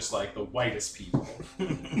like they're just like the whitest people.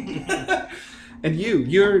 And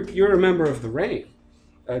you're a member of the Rain.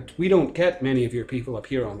 We don't get many of your people up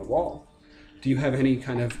here on the wall. Do you have any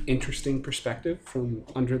kind of interesting perspective from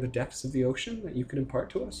under the depths of the ocean that you could impart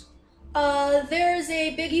to us? There's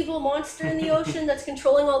a big evil monster in the ocean that's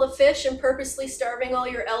controlling all the fish and purposely starving all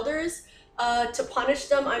your elders to punish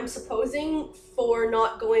them, I'm supposing, for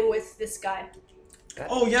not going with this guy. That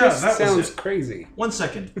Oh, yeah, just that was sounds it. crazy. 1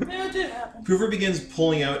 second. Yeah, it did happen. Hoover begins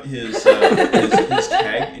pulling out his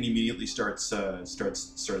tag and immediately starts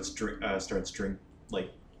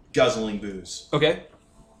guzzling booze. Okay.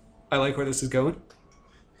 I like where this is going.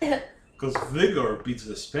 Because vigor beats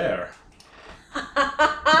despair.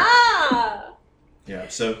 Yeah.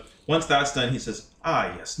 So once that's done, he says,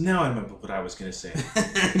 "Ah, yes. Now I remember what I was going to say.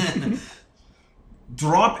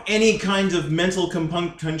 Drop any kind of mental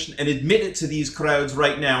compunction and admit it to these crowds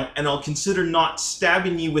right now, and I'll consider not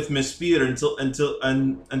stabbing you with my spear until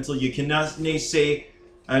you can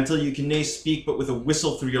nay speak, but with a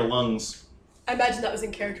whistle through your lungs." I imagine that was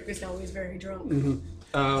in character because now he's very drunk.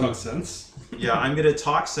 Talk sense. Yeah, I'm gonna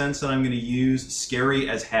talk sense, and I'm gonna use scary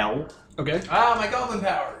as hell. Okay. My goblin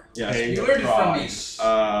power. Yes. Pay You a learned it from me. price.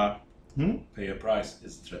 Pay a price.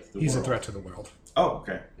 It's a threat to the He's a world. threat to the world. Oh,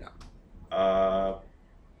 okay. Yeah.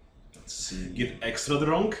 Let's see. Get extra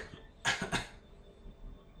drunk.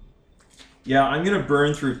 Yeah, I'm gonna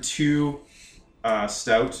burn through 2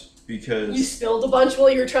 stout You because spilled a bunch while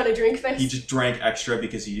you were trying to drink he fast. just drank extra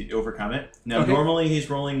because he overcome it. Now Okay. normally he's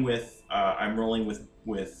rolling with I'm rolling with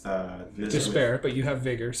Despair, but you have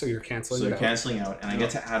vigor, so you're canceling so it out. canceling out, and I get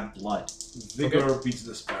to add blood. Vigor beats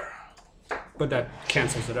despair. But that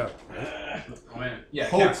cancels it out. Yeah,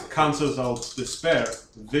 Hope cancels out despair.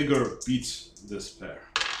 Vigor beats despair.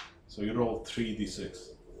 So you roll 3d6.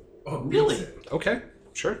 Oh, Really? Okay,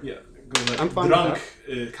 sure. Yeah. Go like I'm fine drunk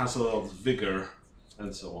cancel out vigor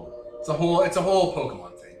and so on. It's a whole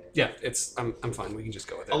Pokemon thing. Yeah, I'm fine. We can just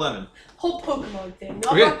go with it. 11. Whole Pokemon thing. Not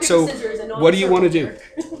Okay, rock, paper, so scissors, and not what do you wanna circle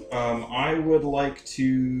do? jerk. I would like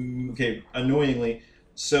to. Okay, annoyingly.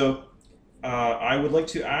 So, I would like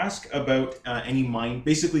to ask about any mind.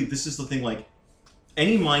 Basically, this is the thing. Like,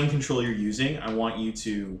 any mind control you're using, I want you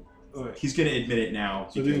to. Okay. He's going to admit it now.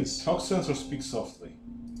 So do you Because, talk sense or speak softly?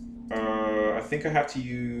 I think I have to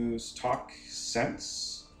use talk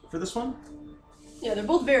sense for this one. Yeah, they're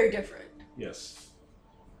both very different. Yes.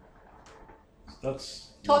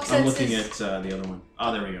 That's Talk I'm sense looking is... at the other one.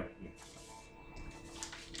 Oh, there we go.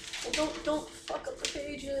 Well, don't fuck up the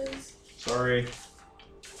pages. Sorry.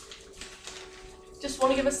 Just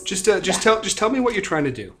want to give us... Just tell me what you're trying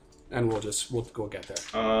to do, and we'll go get there.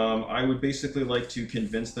 I would basically like to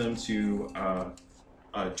convince them to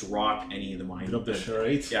drop any of the mind. drop the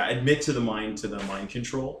charade. Yeah, admit to the mind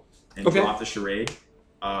control and Okay. drop the charade.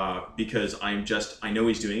 Because I know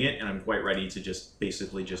he's doing it, and I'm quite ready to just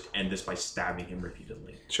basically just end this by stabbing him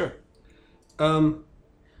repeatedly. Sure.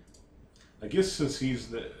 I guess since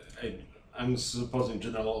he's I'm supposing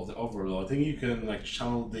general of the Overlord, I think you can like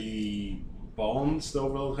channel the bonds the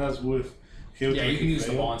Overlord has with him. Yeah, to you can use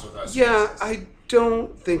the fail. bonds with us. Yeah, I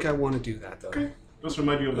don't think I want to do that though. Just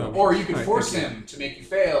remind you of that. Or you can Alright, force thank you. him to make you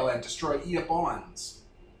fail and eat up bonds.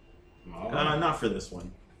 No, Not for this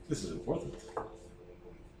one. this is important.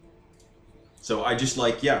 So I just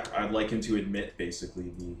I'd like him to admit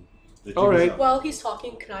basically the. All right. While he's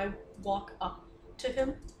talking, can I walk up to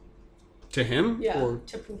him? To him? Yeah, Or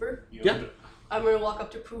to Poover. Yeah. I'm gonna walk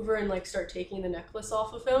up to Poover and like start taking the necklace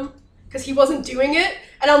off of him. Because he wasn't doing it,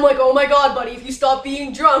 and I'm like, oh my god, buddy, if you stop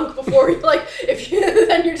being drunk before you,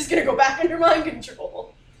 then you're just gonna go back under mind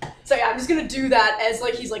control. So yeah, I'm just gonna do that as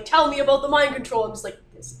like, he's like, tell me about the mind control. I'm just like,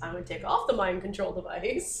 is I'm gonna take off the mind control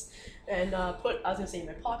device and I was gonna say in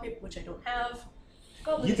my pocket, which I don't have.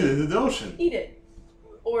 Go Eat it in the ocean. Eat it.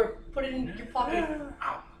 Or put it in your pocket.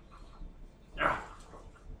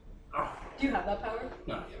 Do you have that power?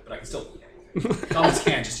 No, not yet, but I can still eat anything. Goblins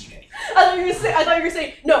can't just eat anything. I thought you were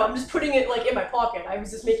saying no, I'm just putting it like in my pocket. I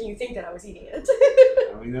was just making you think that I was eating it.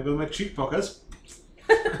 I mean, I will make cheek pockets.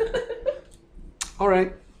 All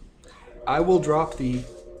right. I will drop the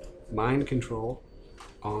mind control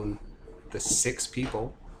on the 6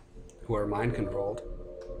 people who are mind controlled.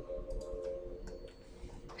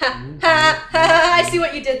 Ha ha ha! I see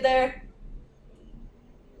what you did there.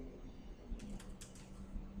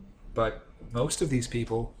 But most of these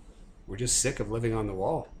people were just sick of living on the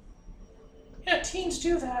wall. Yeah, teens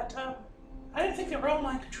do that. I didn't think they were all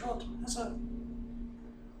mind controlled.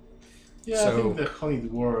 Yeah, So- I think the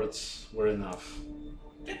honeyed words were enough.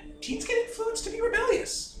 Teens get influenced to be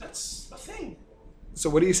rebellious. That's a thing. So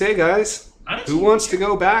what do you say, guys? Who wants to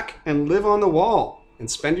go back and live on the wall and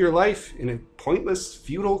spend your life in a pointless,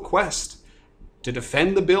 futile quest to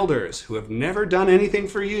defend the builders who have never done anything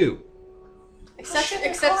for you? Except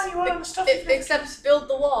calling you out on the stuff you've done. except build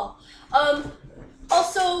the wall.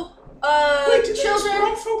 Also, Wait, did children.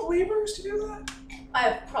 grown folk laborers to do that? I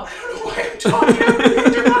have problems. I don't know why I'm talking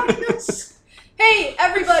about you're not this. Hey,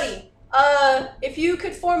 everybody! If you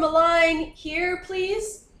could form a line here,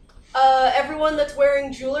 please. Everyone that's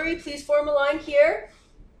wearing jewelry, please form a line here.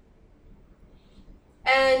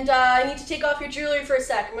 And I need to take off your jewelry for a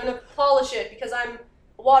sec. I'm gonna polish it because I'm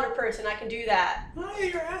a water person. I can do that. Oh, yeah,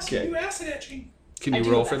 you're acid. Okay. You acid etching. Can I you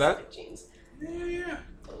do roll have for that? acidic genes. Yeah.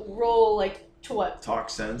 Roll like to what? Talk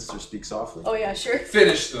sense or speak softly. Oh yeah, sure.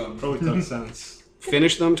 Finish them. Probably talk sense.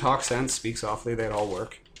 Finish them, talk sense, speak softly, they'd all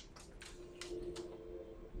work.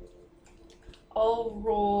 I'll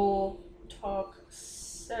roll talk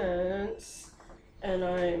sense, and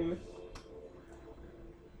I'm.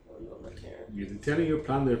 One moment here. You're telling your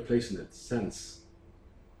plan their place in it. Sense.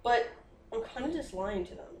 But I'm kind of just lying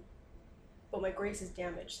to them. But my grace is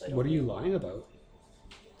damaged. So I don't What are you lying about?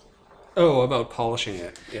 Oh, about polishing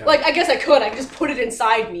it. Yeah. Like, I guess I could. I could just put it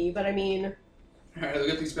inside me, but I mean. Alright, look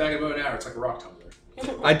at these back in about an hour. It's like a rock tumbler.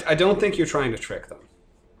 I don't think you're trying to trick them.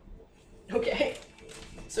 Okay.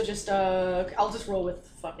 So just, I'll just roll with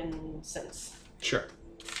fucking sense. Sure.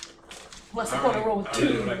 Unless I want to roll with I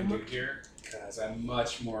don't know what I can two. do here, because I'm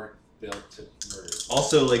much more built to murder.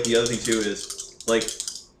 Also, like, the other thing too is, like,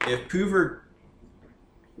 if Poover,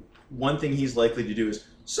 one thing he's likely to do is,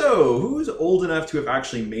 so who's old enough to have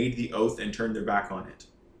actually made the oath and turned their back on it?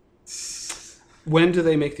 When do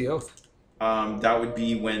they make the oath? That would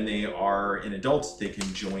be when they are an adult. They can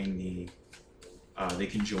join the army.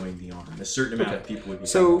 A certain amount of people would be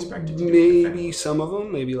So expected to do it. maybe some of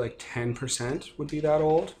them, maybe like 10% would be that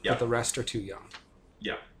old, Yeah. but the rest are too young.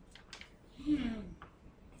 Yeah.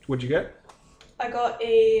 What'd you get? I got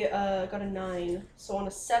a 9. So on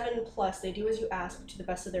a 7+, they do as you ask to the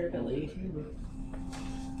best of their ability.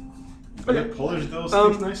 But yeah, polish those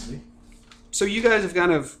Um, things nicely. So you guys have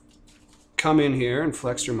kind of come in here and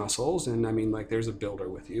flexed your muscles, and I mean, like, there's a builder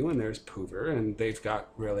with you, and there's Poover, and they've got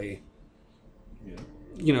really, Yeah.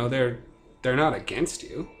 you know, they're not against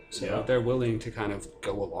you, so Yeah. they're willing to kind of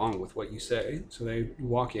go along with what you say. So they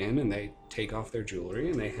walk in and they take off their jewelry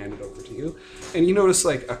and they hand it over to you, and you notice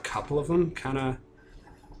like a couple of them kind of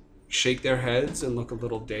shake their heads and look a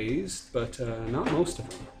little dazed, but not most of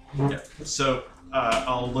them. Yeah. So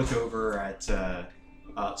I'll look over at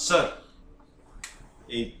sir.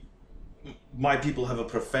 My people have a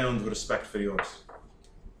profound respect for yours.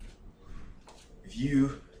 If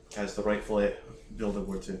you, as the rightful builder,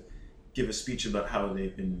 were to give a speech about how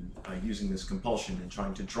they've been using this compulsion and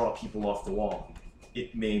trying to draw people off the wall,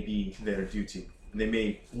 it may be their duty. They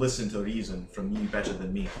may listen to reason from you better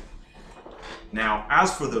than me. Now,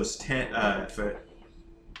 as for those takes a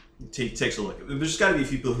look. There's got to be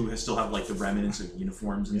people who still have like the remnants of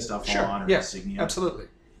uniforms and stuff Sure. on, or Yeah, insignia. absolutely.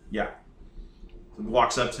 Yeah.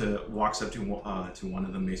 Walks up to one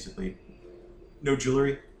of them basically. No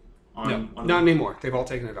jewelry on. No, on not them. anymore. They've all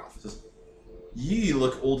taken it off. Says, ye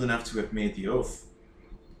look old enough to have made the oath,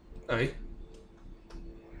 Aye.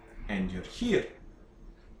 and you're here.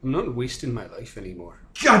 I'm not wasting my life anymore.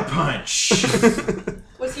 God punch!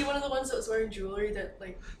 Was he one of the ones that was wearing jewelry that,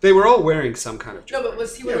 like... They were all wearing some kind of No, jewelry. but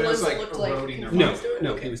was he one Yeah, of the it was ones that like looked like... eroding their confused No, or-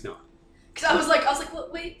 no, okay. he was not. Because I was like, well,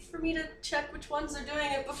 wait for me to check which ones are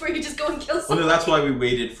doing it before you just go and kill Well, someone. no, that's why we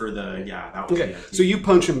waited for the. Yeah, that was Okay, the idea. so you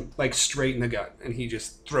punch him like straight in the gut, and he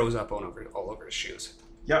just throws up all over his shoes.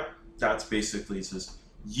 Yep, that's basically it says.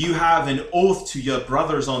 You have an oath to your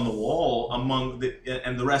brothers on the wall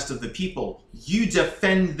and the rest of the people. You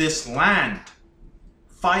defend this land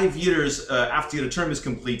 5 years after your term is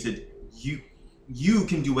completed, you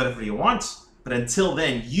can do whatever you want. But until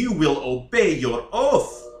then, you will obey your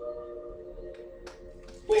oath.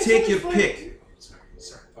 Wait, Take it's your only pick. Sorry,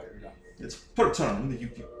 I thought you were done. It's per term.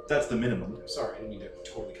 That's the minimum. Sorry, I didn't mean to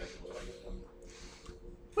totally cut you off.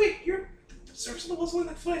 Wait, your service level is only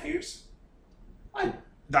like 5 years?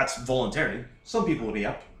 That's voluntary. Some people will be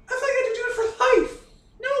up. I thought you had to do it for life.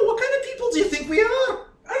 No, what kind of people do you think we are?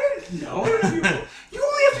 I didn't know. You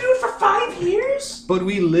only have to do it for 5 years? But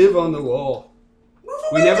we live on the wall. Move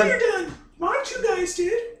We away never- when you're done. My 2 guys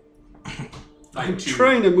did. I'm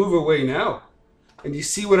trying to move away now. And you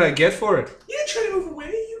see what I get for it. You didn't try to move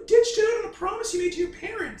away. You ditched out on a promise you made to your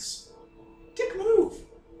parents. Dick move.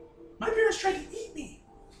 My parents tried to eat me.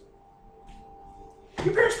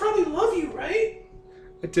 Your parents probably love you, right?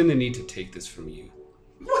 I didn't need to take this from you.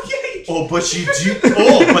 Well, yeah, you Oh, but you do.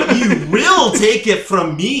 Oh, but you will take it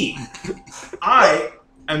from me. I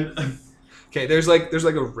am. Okay, there's like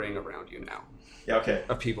a ring around you now Yeah. Okay.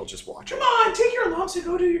 of people just watching. Come on, take your lumps and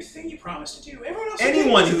go do your thing you promised to do. Everyone else.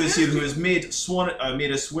 Anyone did who what is they here who has made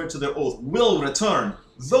a swear to their oath will return.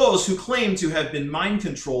 Those who claim to have been mind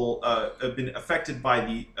control, have been affected by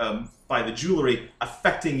the jewelry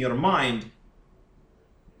affecting your mind,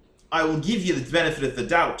 I will give you the benefit of the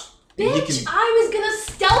doubt. You Bitch, can- I was gonna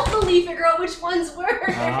stealthily figure out which ones were.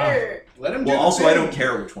 Let him do Well, the also, thing. I don't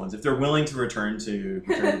care which ones. If they're willing to return to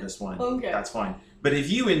this one, Okay. that's fine. But if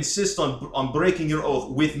you insist on breaking your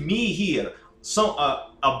oath with me here,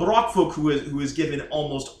 a Brockfolk who has given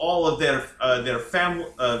almost all of their family,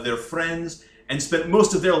 their friends, and spent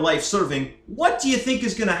most of their life serving, what do you think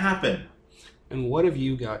is going to happen? And what have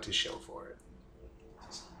you got to show for it?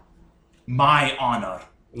 My honor,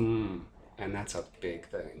 And that's a big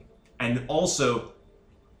thing. and also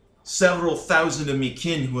several thousand of me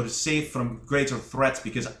kin who are safe from greater threats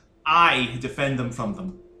because I defend them from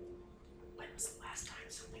them. When was the last time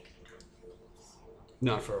something could be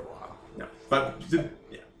Not for a while. No, but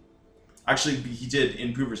yeah. Actually, he did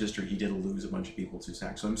in Poover's history. He did lose a bunch of people to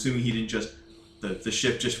sack. So I'm assuming he didn't just the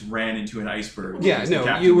ship just ran into an iceberg. Yeah, because the no,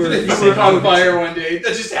 captain you were- was It you set were on out. fire one day.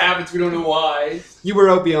 That just happens. We don't know why. You were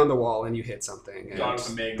out beyond the wall and you hit something, and God, it was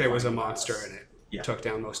a magnifying there was a glass. monster in it. Yeah. Took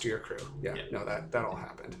down most of your crew. Yeah, Yeah. no, that all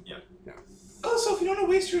happened. Also, if you don't want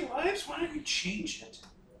to waste your lives, why don't you change it?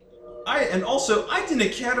 I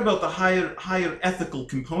didn't care about the higher ethical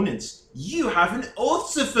components. You have an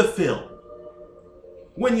oath to fulfill.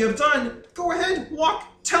 When you're done, go ahead, walk.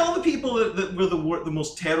 Tell the people that we're the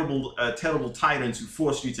most terrible tyrants who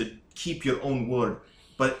forced you to keep your own word.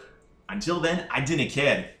 But until then, I didn't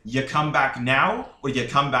care. You come back now, or you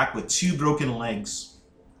come back with 2 broken legs.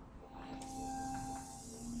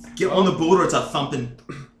 Get on the boat, or it's a thumping.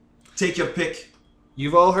 Take your pick.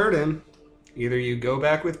 You've all heard him. Either you go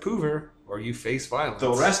back with Poover, or you face violence.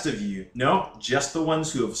 The rest of you, no, just the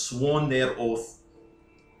ones who have sworn their oath.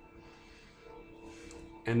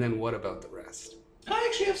 And then what about the rest? I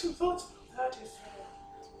actually have some thoughts about that.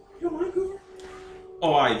 If you don't mind, Hoover.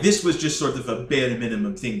 Oh, aye, this was just sort of a bare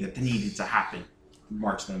minimum thing that needed to happen.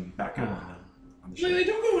 March them back out on the No, ship. they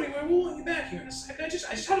don't go anywhere. We'll want you back here in a sec. I just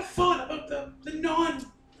had a thought about the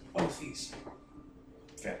non-oathies.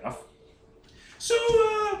 Fair enough. So,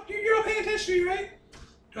 you're all paying attention to me, right?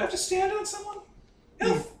 Do I have to stand on someone?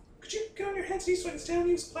 Elf, could you get on your hands and knees so I can stand and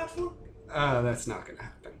use the platform? That's not gonna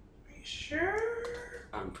happen. Are you sure?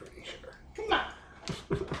 I'm pretty sure. Come on.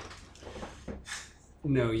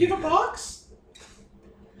 No, You you. have a box?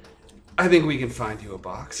 I think we can find you a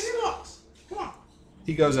box. Give me a box. Come on.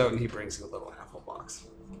 He goes out and he brings you a little apple box.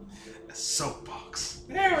 A soapbox.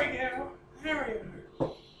 There we go. There we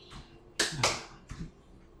are.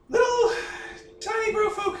 Little tiny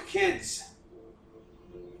brofolk kids.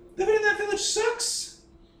 Living in that village sucks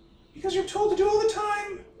because you're told to do all the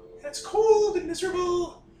time, and it's cold and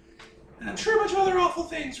miserable, and I'm sure a bunch of other awful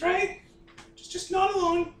things, right? Just nod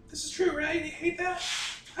along. This is true, right? You hate that?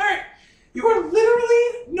 Alright. You are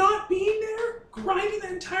literally not being there, grinding the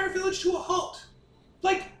entire village to a halt.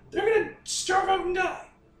 Like, they're gonna starve out and die.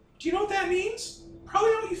 Do you know what that means?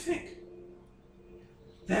 Probably not what you think.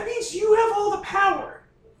 That means you have all the power.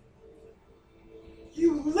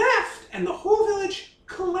 You left and the whole village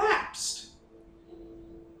collapsed.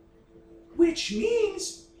 Which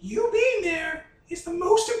means you being there is the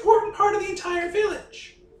most important part of the entire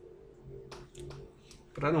village.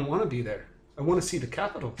 But I don't want to be there. I want to see the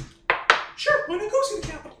capital. Sure, why not go see the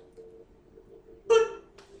capital? But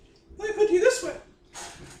let me put it to you this way.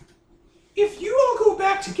 If you all go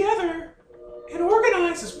back together and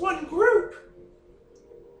organize as one group,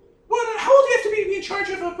 well, how old do you have to be in charge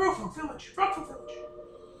of a Brofolk village? Rockfolk village?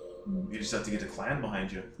 You just have to get a clan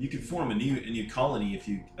behind you. You can form a new colony if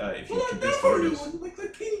you Well, convince not the for leaders. anyone. Like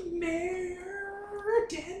the mayor, a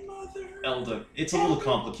den mother. Elda, it's a little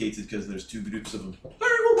complicated because there's 2 groups of them. Alright,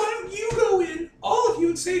 well, why don't you go in, all of you,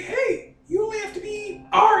 and say, hey, you only have to be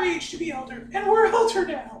our age to be elder, and we're elder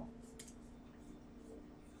now.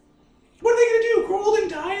 What are they going to do? Grow old and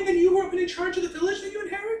die, and then you grow up in charge of the village that you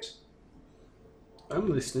inherit? I'm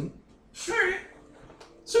listening. Alright.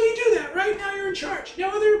 So you do that, right? Now you're in charge.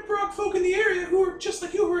 Now other Brock folk in the area who are just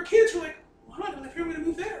like you, who are kids, are like, well, I'm not going to live here, I'm going to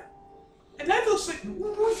move there. And that feels like,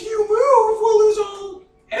 well, if you move, we'll lose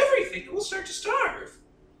everything, and we'll start to starve.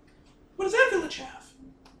 What does that village have?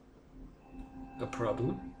 A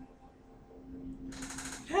problem?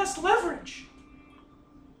 It has leverage.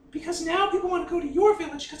 Because now people want to go to your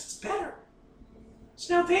village because it's better.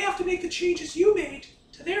 So now they have to make the changes you made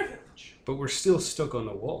to their village. But we're still stuck on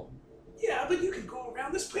the wall. Yeah, but you can go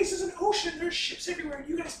around. This place is an ocean. There's ships everywhere, and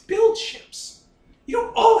you guys build ships. You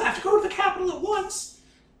don't all have to go to the capital at once.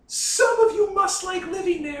 Some of you must like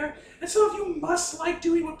living there, and some of you must like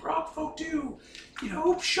doing what Brock folk do. You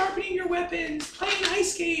know, sharpening your weapons, playing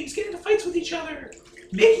ice games, getting into fights with each other,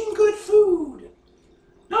 making good food.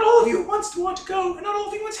 Not all of you want to go, and not all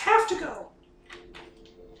of you have to go.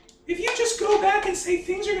 If you just go back and say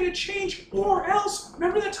things are going to change, or else,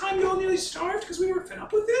 remember that time you all nearly starved because we were fed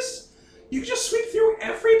up with this? You can just sweep through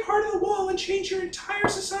every part of the wall and change your entire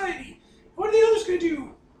society. What are the others going to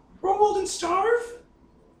do? Grow old and starve?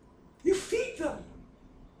 You feed them.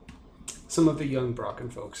 Some of the young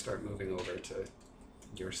Brocken folks start moving over to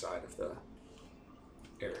your side of the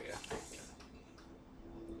area.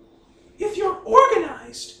 If you're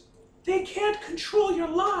organized, they can't control your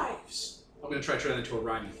lives. I'm going to try to turn that into a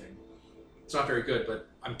rhyming thing. It's not very good, but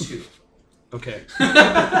I'm 2. Okay.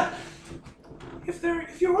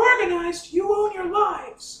 If you're organized, you own your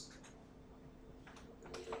lives.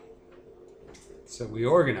 So we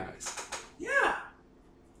organize. Yeah.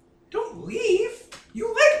 Don't leave.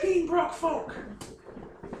 You like being Brock folk.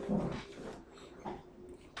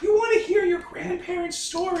 You want to hear your grandparents'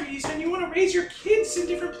 stories and you want to raise your kids in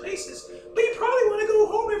different places, but you probably want to go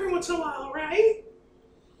home every once in a while, right?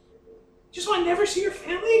 Just want to never see your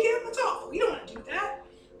family again? That's awful. You don't want to do that.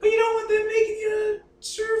 But you don't want them making you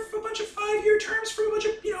serve a bunch of 5-year terms for a bunch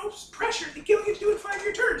of, pressure. They don't get to do it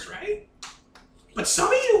 5-year terms, right? But some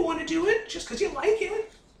of you want to do it just because you like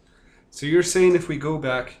it. So you're saying if we go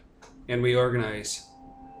back and we organize,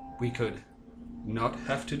 we could not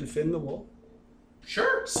have to defend the wall?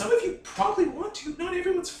 Sure, some of you probably want to. Not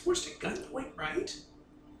everyone's forced at gunpoint, right?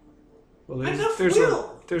 Well, Enough there's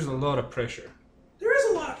will. there's a lot of pressure. There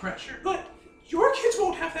is a lot of pressure, but your kids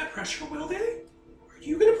won't have that pressure, will they? Are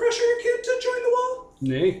you going to pressure your kid to join the wall?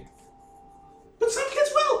 Nay. But some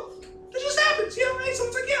kids will. It just happens. Right?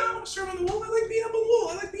 Someone's like, yeah, I want to serve on the wall. I like being up on the wall.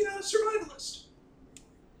 I like being a survivalist.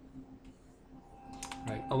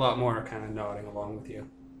 Right. A lot more are kind of nodding along with you.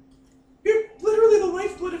 You're literally the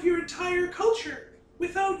lifeblood of your entire culture.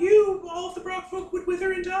 Without you, all of the Brock folk would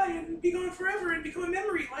wither and die and be gone forever and become a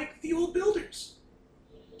memory like the old builders.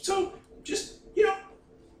 So, just,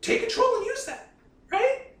 take control and use that,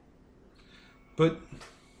 right? But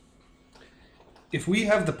if we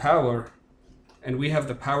have the power, and we have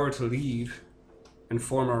the power to leave and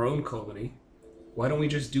form our own colony, why don't we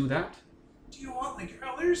just do that? Do you want, your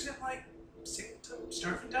elders and, say, to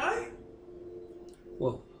starve and die?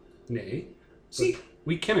 Well, nay. But See,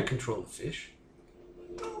 we cannot control the fish.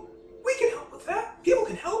 well, we can help with that. People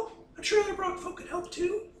can help. I'm sure other Brock folk can help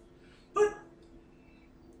too. But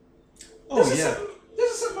Oh, this yeah.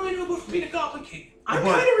 is something I know about from being a Goblin King. I'm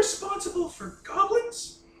What? kind of responsible for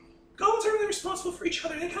goblins. Goblins aren't really responsible for each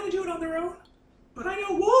other. They kind of do it on their own. But I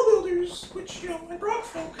know wall builders, which, and Brock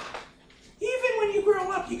folk. Even when you grow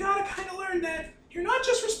up, you gotta kind of learn that you're not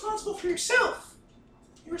just responsible for yourself.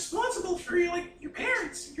 You're responsible for your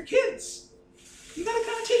parents and your kids. You gotta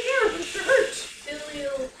kind of take care of them if they're hurt.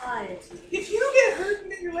 Filial piety. If you get hurt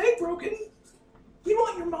and get your leg broken, you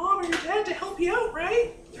want your mom or your dad to help you out,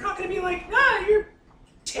 right? They're not gonna be like, nah, you're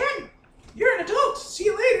 10. You're an adult. See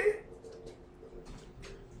you later.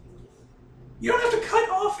 You don't have to cut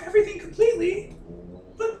off everything completely,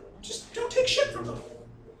 but just don't take shit from them.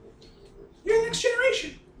 You're the next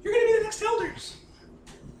generation. You're gonna be the next elders.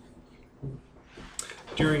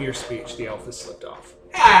 During your speech, the elf has slipped off.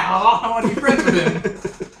 I want to be friends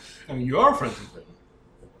with him. I mean, you are friends with him.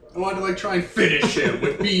 I wanted to try and finish him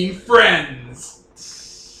with being friends.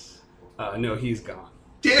 No, he's gone.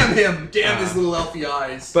 Damn him! Damn his little elfy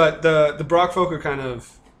eyes. But the Brock folk are kind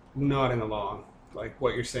of nodding along.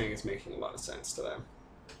 What you're saying is making a lot of sense to them.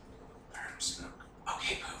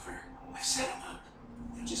 Okay, Mover. I've set him up.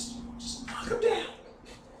 Just knock him down.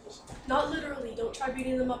 try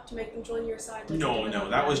beating them up to make them join your side? Like No, you did no,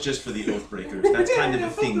 with that them? was just for the Oathbreakers. That's kind of a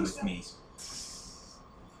thing with me.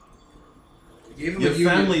 You gave them Your a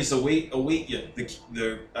union. families await you.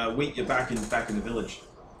 Await you back in the village.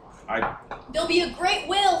 There'll be a great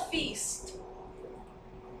whale feast.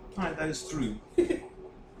 That is true.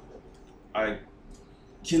 I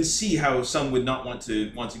can see how some would not want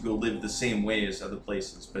to go live the same way as other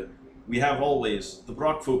places, but the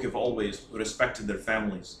Brock folk have always respected their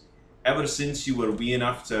families. Ever since you were wee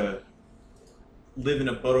enough to live in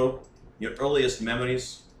a burrow, your earliest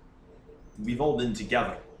memories, we've all been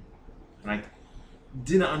together. And I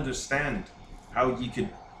didn't understand how you could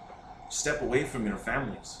step away from your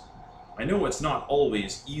families. I know it's not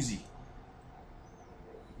always easy.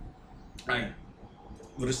 I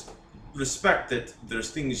respect that there's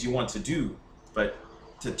things you want to do, but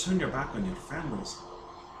to turn your back on your families,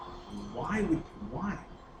 why?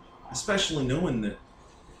 Especially knowing that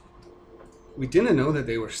We didn't know that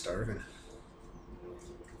they were starving.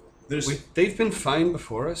 They've been fine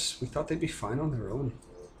before us. We thought they'd be fine on their own.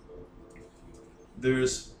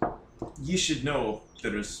 you should know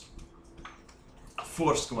there's a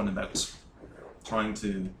force going about trying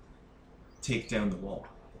to take down the wall.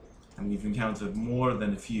 And we've encountered more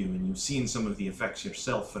than a few, and you've seen some of the effects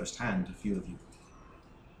yourself firsthand, a few of you.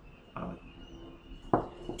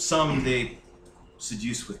 Some they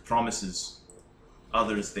seduce with promises,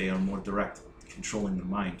 others they are more direct, controlling the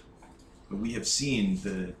mind. But we have seen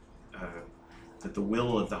that the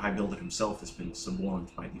will of the High Builder himself has been suborned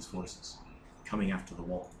by these forces, coming after the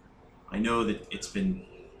wall. I know that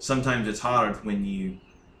sometimes it's hard when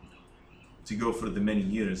to go for the many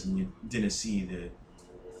years and you didn't see the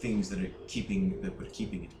things that were keeping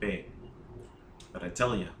it at bay. But I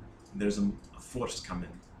tell you, there's a force coming,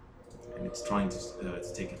 and it's trying to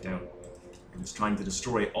take it down, and it's trying to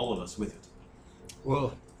destroy all of us with it.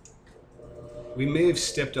 Well, we may have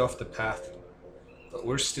stepped off the path, but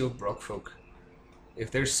we're still Brock folk. If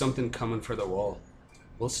there's something coming for the wall,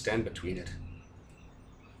 we'll stand between it.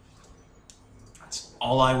 That's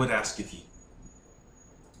all I would ask of you.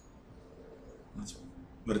 Let's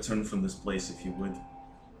return from this place if you would.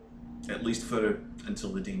 At least until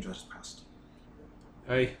the danger has passed.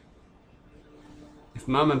 Hey, if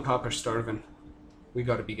Mom and Pop are starving, we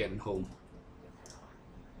gotta be getting home.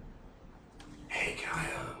 Hey, can I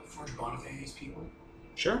forge a bond with any of these people?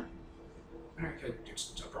 Sure. Alright,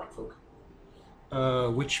 just Brock folk.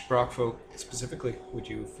 Which Brock folk specifically would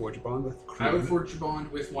you forge a bond with? I would forge a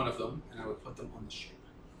bond with one of them, and I would put them on the ship.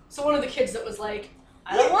 So one of the kids that was like,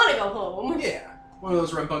 I don't want to go home. Yeah, one of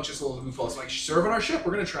those rambunctious little goofballs like, serve on our ship,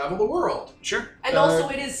 we're going to travel the world. Sure. And also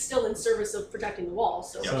it is still in service of protecting the wall,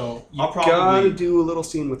 so... Yeah. So, You I'll gotta probably do a little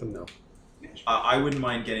scene with them though. I wouldn't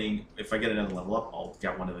mind getting, if I get another level up, I'll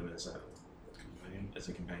get one of them as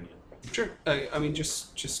a companion. Sure. I mean,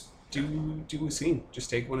 just do a scene. Just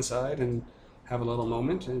take one aside and have a little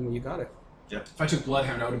moment, and you got it. If I took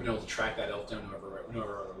Bloodhound, I would have been able to track that elf down wherever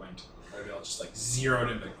I went. I would have been able to just like zero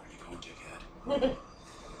it in, like, where are you going, dickhead?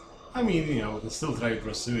 I mean, we can still try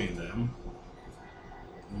pursuing them.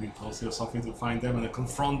 Moving closer or something to find them and then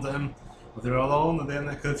confront them. But they're alone, and then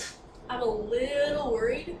I could... I'm a little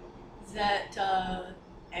worried that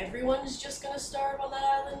everyone's just going to starve on that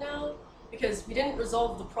island now, because we didn't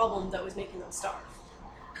resolve the problem that was making them starve.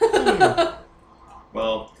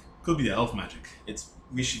 Well, Could be the elf magic.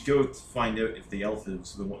 we should go to find out if the elf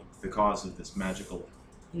is the cause of this magical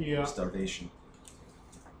Yeah. starvation.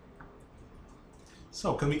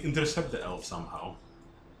 So, can we intercept the elf somehow?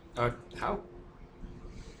 How?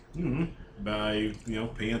 By,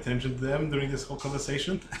 paying attention to them during this whole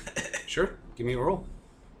conversation? Sure. Give me a roll.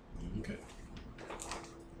 Okay.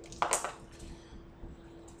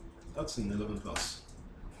 That's an 11 plus.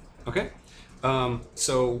 Okay.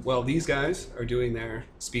 So while these guys are doing their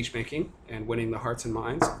speech making and winning the hearts and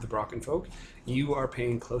minds of the Brocken folk, you are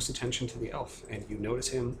paying close attention to the elf, and you notice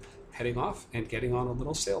him heading off and getting on a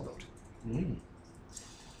little sailboat.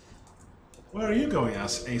 Where are you going,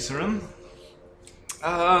 Aetherin?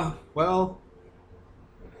 Well,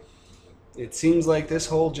 it seems like this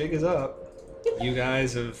whole jig is up. You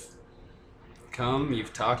guys have come,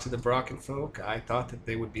 you've talked to the Brocken folk. I thought that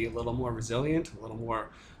they would be a little more resilient, a little more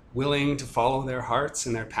willing to follow their hearts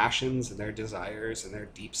and their passions and their desires and their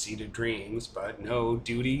deep-seated dreams, but no,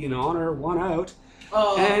 duty and honor won out,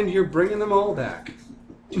 and you're bringing them all back.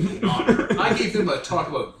 I gave him a talk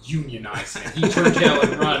about unionizing, and he turned tail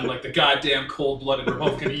and run like the goddamn cold-blooded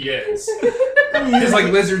Republican he is. His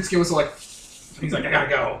like lizard skin was so like, he's like, I gotta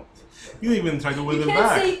go. You even tried to win You them can't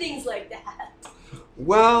back. say things like that.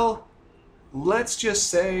 Well, let's just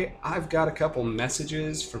say I've got a couple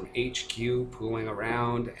messages from HQ pooling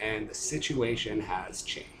around, and the situation has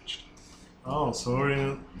changed. Oh, so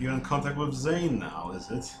you're in contact with Zane now, is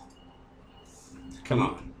it? Come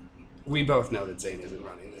on. We both know that Zane isn't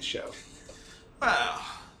running this show. Well,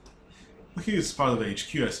 he's part of the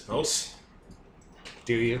HQ, I suppose.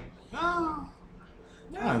 Do you? Oh,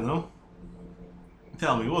 I don't know.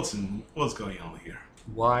 Tell me, what's going on here?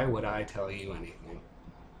 Why would I tell you anything?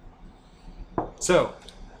 So,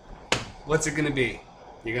 what's it gonna be?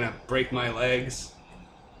 You're gonna break my legs?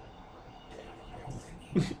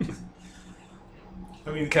 I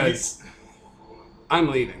mean, Because I'm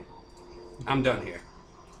leaving. I'm done here.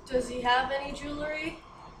 Does he have any jewelry?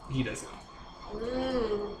 He doesn't.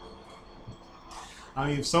 I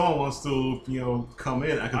mean, if someone wants to, come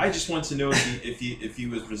in, I could. I just want to know if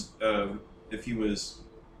he was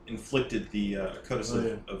inflicted the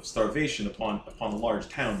codice of starvation upon a large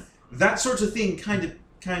town. That sort of thing kind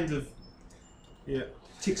of Yeah.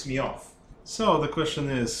 ticks me off. So the question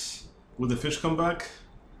is, will the fish come back?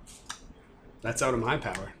 That's out of my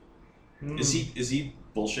power. Is he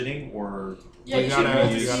bullshitting or? Yeah, you you should roll gotta,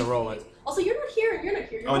 to you see. gotta roll it. Also, you're not here. You're not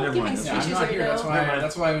here. You're Oh, not never giving mind. Yeah, I'm speeches not right here. now.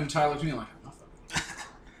 That's why when Tyler looked at me like, I'm not fucking.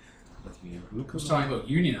 Let me I look was at talking about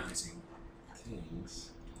unionizing.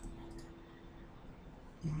 things.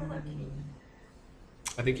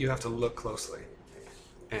 I think you have to look closely.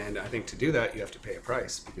 And I think to do that, you have to pay a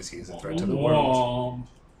price because he is a threat to the world.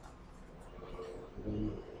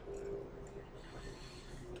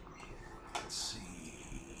 Let's see.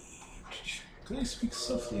 Can I speak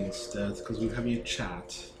softly instead? Because we're having a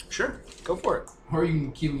chat. Sure, go for it. Or you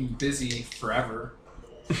can keep me busy forever.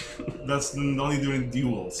 That's only during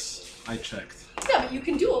duels. I checked. Yeah, but you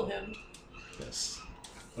can duel him. Yes.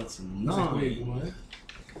 That's a I was like, wait, 9. what?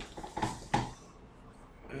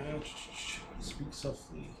 Speak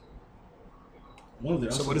softly. One of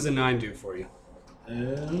the So what does a 9 do for you?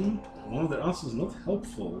 one of the answers is not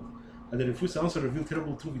helpful. And they refused to answer reveal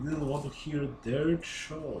terrible truth. We didn't want to hear their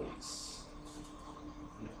choice.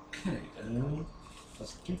 Okay,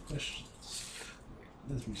 that's 3 questions.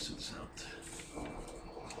 Let me sort this out.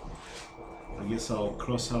 I guess I'll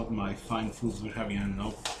cross out my fine foods we're having and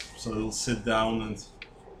now, so they'll sit down and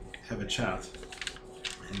have a chat.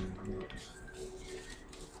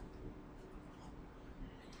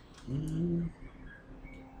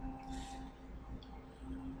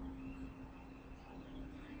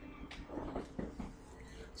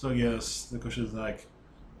 So I guess the question is like,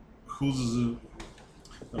 who's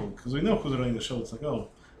because we know who's running the show. It's like, oh,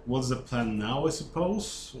 what's the plan now? I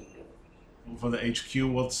suppose for the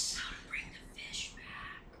HQ. What's Bring the fish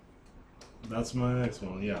back. that's my next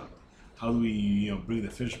one. Yeah, how do we bring the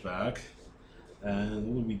fish back? And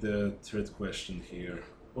what will be the third question here?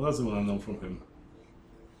 Well, that's the one I know from him.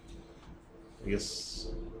 I guess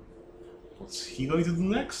what's he going to do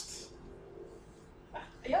next?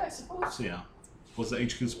 Yeah, I suppose. So yeah, what's the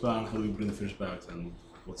HQ's plan? How do we bring the fish back? And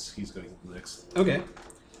what's he's going to do next? Okay.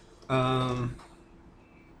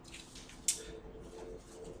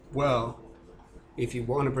 Well, if you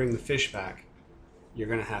want to bring the fish back, you're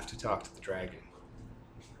going to have to talk to the dragon.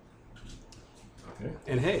 Okay.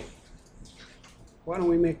 And hey, why don't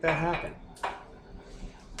we make that happen?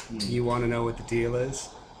 You want to know what the deal is?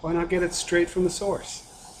 Why not get it straight from the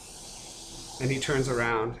source? And he turns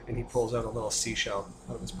around and he pulls out a little seashell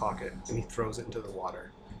out of his pocket and he throws it into the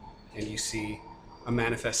water. And you see a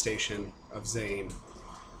manifestation of Zane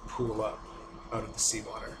pool up out of the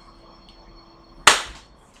seawater.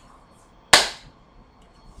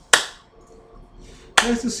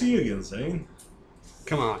 Nice to see you again, Zane.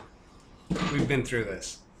 Come on. We've been through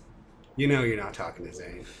this. You know you're not talking to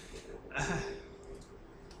Zane.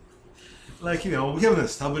 Like, we haven't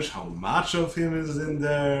established how much of him is in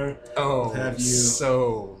there. Oh, Have you-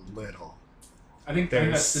 so little. I think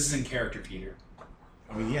There's- this is in character, Peter.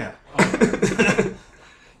 I mean, yeah.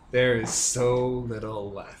 There is so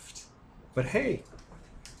little left. But hey,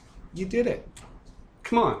 you did it.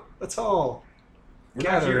 Come on, let's all We're not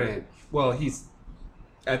gather here. in. Well, he's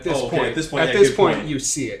at this Oh, okay, point. at this point, At yeah, this good point, point. you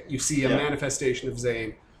see it. You see a Yeah. manifestation of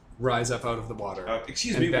Zane rise up out of the water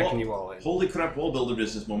Excuse and me, beckon you all in. holy crap, wall builder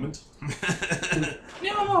business moment.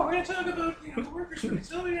 No, we're gonna talk about the workers'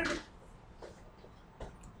 rights. Oh, yeah.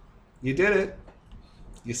 You did it.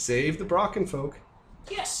 You saved the Brocken folk.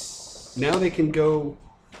 Yes. Now they can go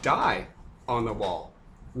die on the wall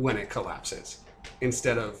when it collapses,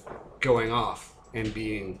 instead of going off and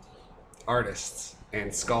being artists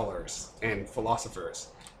and scholars and philosophers,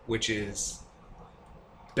 which is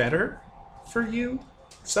better for you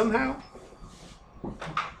somehow.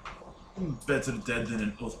 Better dead than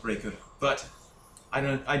an oathbreaker. But I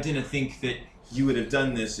didn't think that you would have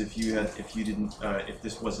done this if you didn't, if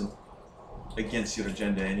this wasn't against your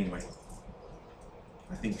agenda anyway.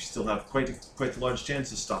 I think we still have quite a large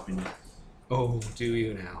chance of stopping you. Oh, do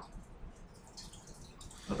you now?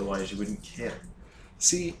 Otherwise, you wouldn't care.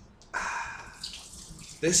 See,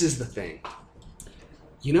 this is the thing.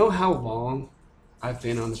 You know how long I've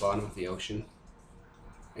been on the bottom of the ocean?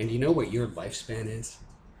 And you know what your lifespan is?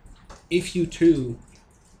 If you two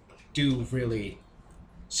do really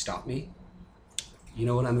stop me, you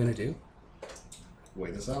know what I'm going to do?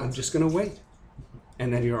 Wait this out. I'm just going to wait.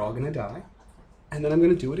 And then you're all going to die. And then I'm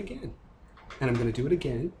going to do it again. And I'm going to do it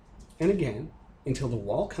again and again until the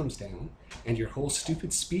wall comes down and your whole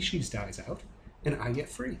stupid species dies out and I get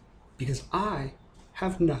free. Because I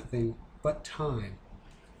have nothing but time.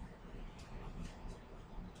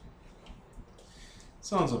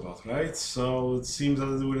 Sounds about right. So it seems that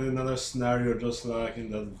we're in another scenario just like in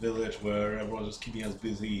that village where everyone's just keeping us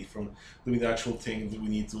busy from doing the actual thing that we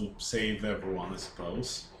need to save everyone, I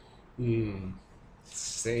suppose.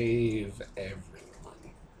 Save everyone.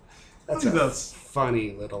 That's think a that's-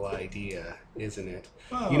 funny little idea, isn't it?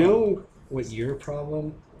 Well, You know what your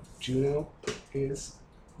problem, Juno, is?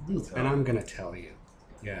 do tell. And I'm gonna tell you.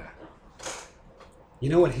 Yeah. You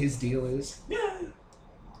know what his deal is? Yeah.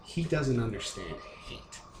 He doesn't understand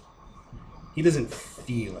hate. He doesn't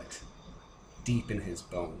feel it deep in his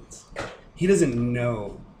bones. He doesn't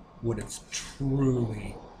know what it's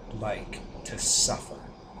truly like to suffer,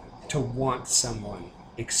 to want someone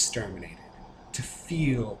exterminated, to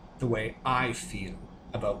feel the way I feel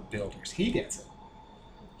about builders. He gets it.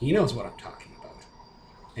 He knows what I'm talking about.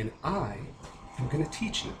 And I am going to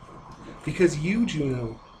teach you. Because you,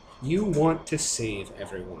 Juno, you want to save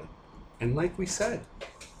everyone. And like we said,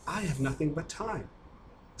 I have nothing but time.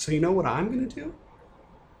 So you know what I'm going to do?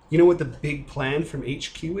 You know what the big plan from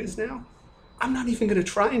HQ is now? I'm not even going to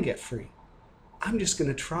try and get free. I'm just going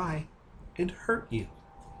to try and hurt you.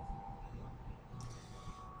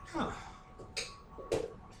 Huh.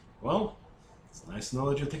 Well, it's nice to know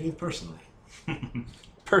that you're taking it personally.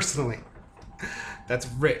 Personally, that's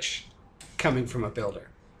rich coming from a builder.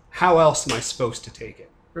 How else am I supposed to take it?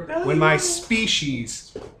 Rebellion. When my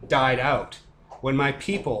species died out, when my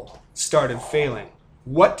people started failing,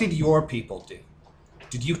 what did your people do?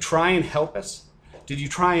 Did you try and help us? Did you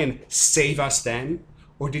try and save us then?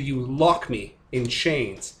 Or did you lock me in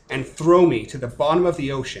chains and throw me to the bottom of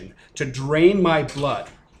the ocean to drain my blood?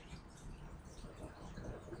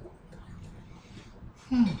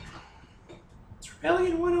 It's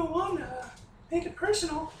Rebellion 101. Make it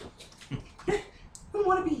personal. I don't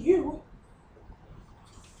want to be you.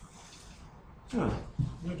 Huh.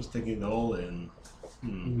 You're just taking it all in.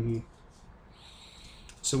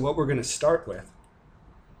 So what we're going to start with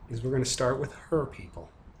is we're going to start with her people.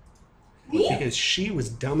 Me? Because she was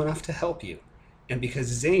dumb enough to help you. And because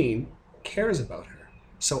Zane cares about her.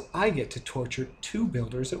 So I get to torture two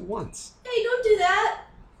builders at once. Hey, don't do that.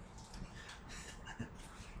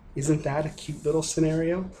 Isn't that a cute little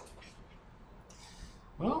scenario?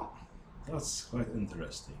 Well, that's quite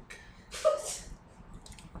interesting.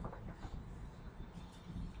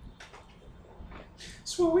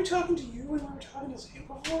 So were we talking to you when we were talking to Zane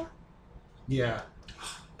before? Yeah.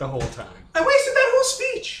 The whole time. I wasted that whole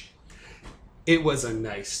speech. It was a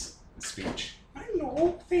nice speech. I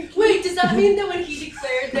know. Thank you. Wait, does that mean that when he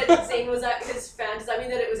declared that Zane was his fan, does that mean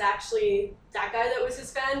that it was actually that guy that was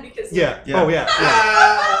his fan? Because Yeah. Yeah. Oh, yeah.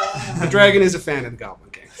 The dragon is a fan of the Goblin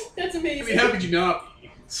King. that's I amazing. mean, how could you not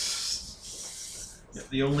be? Yeah,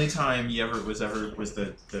 the only time he ever was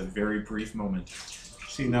the very brief moment.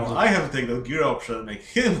 See, now I have to take the gear option and make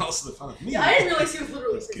him also the fun of me. Yeah, I didn't realize he was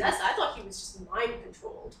literally That's cute. possessed. I thought he was just mind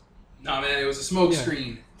controlled. Nah, man, it was a smoke Yeah.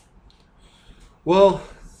 screen. Well,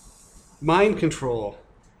 mind control.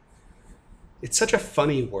 It's such a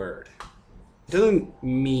funny word. It doesn't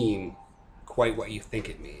mean quite what you think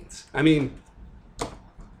it means. I mean,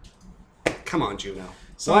 come on, Juno.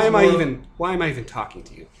 Sounds Why more- am I even talking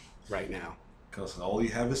to you right now? Because all you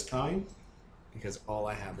have is time? Because all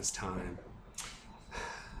I have is time.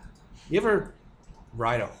 You ever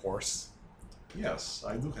ride a horse? Yes,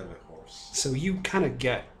 I do have a horse. So you kind of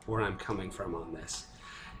get where I'm coming from on this.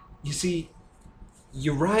 You see,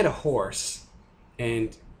 you ride a horse,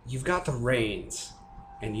 and you've got the reins,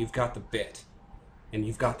 and you've got the bit, and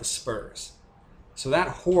you've got the spurs. So that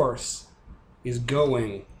horse is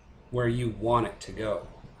going where you want it to go.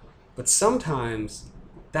 But sometimes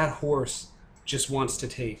that horse just wants to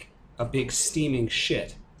take a big steaming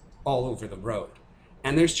shit all over the road.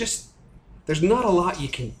 And there's not a lot you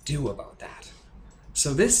can do about that.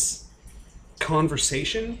 So this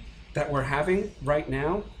conversation that we're having right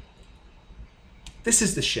now, this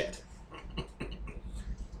is the shit.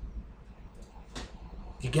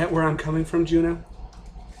 You get where I'm coming from, Juno?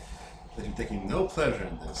 That you're taking no pleasure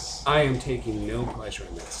in this. I am taking no pleasure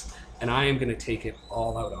in this, and I am going to take it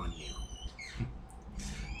all out on you.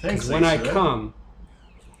 Thanks, Because when I Acer. come,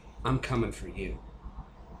 I'm coming for you.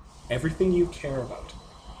 Everything you care about,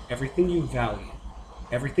 everything you value,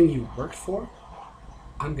 everything you worked for,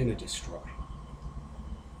 I'm going to destroy.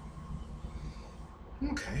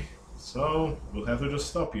 Okay, so we'll have to just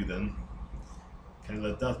stop you then. Can't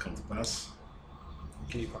let that come to pass.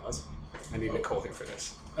 Can you pause? I need Nicole here for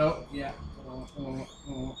this. Oh, yeah.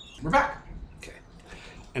 We're back. Okay.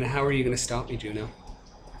 And how are you going to stop me, Juno?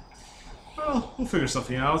 Well, we'll figure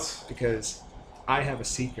something out. Because I have a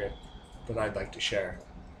secret that I'd like to share,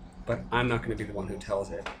 but I'm not going to be the one who tells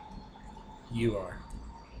it. You are.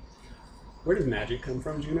 Where does magic come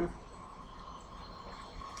from, Juno?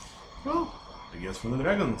 Well, I guess from the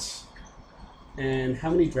dragons. And how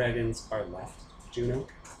many dragons are left, Juno?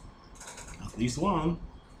 At least one.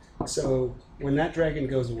 So, when that dragon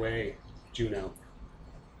goes away, Juno,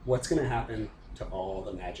 what's going to happen to all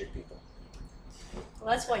the magic people? Well,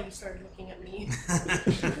 that's why you started looking at me.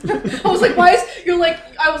 I was like, why is...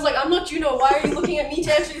 I was like, I'm not Juno. Why are you looking at me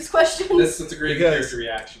to answer these questions? That's a great Because- character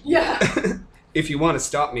reaction. Yeah. If you want to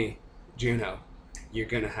stop me, Juno, you're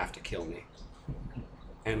going to have to kill me.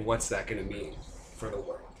 And what's that going to mean for the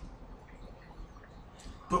world?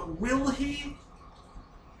 But will he?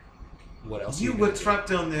 What else? You are were gonna do? trapped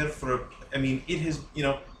down there for. I mean, it has.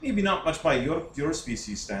 Maybe not much by your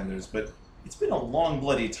species standards, but it's been a long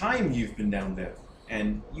bloody time you've been down there,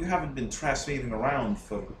 and you haven't been transmitting around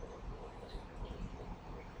for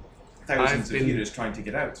thousands I've of been- years trying to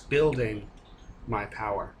get out. Building my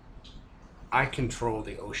power. I control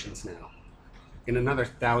the oceans now. In another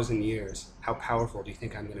 1,000 years, how powerful do you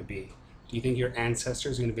think I'm going to be? Do you think your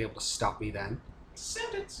ancestors are going to be able to stop me then?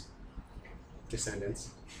 Descendants. Descendants.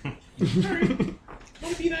 Alright.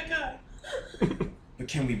 Want to be that guy. But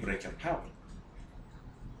can we break your power?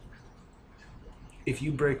 If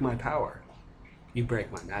you break my power, you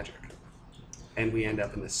break my magic. And we end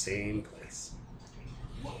up in the same place.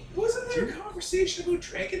 Wasn't there a conversation about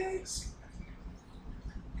dragon eggs?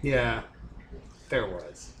 Yeah, there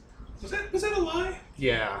was. Was that a lie?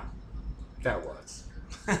 Yeah, that was.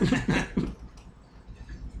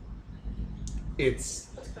 It's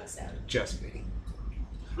That's kind of sad. just me.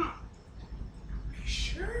 Are you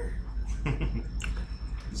sure?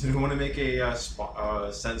 Does anyone want to make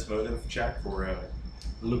a sense motive check for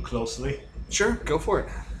Look closely. Sure, go for it.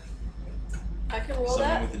 I can roll someone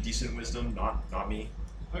that. with a decent wisdom? Not me.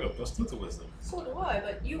 I got +2 to wisdom. So do I,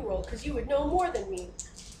 but you roll because you would know more than me.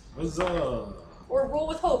 Huzzah! Or roll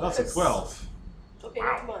with hope. That's a 'cause- 12. Okay,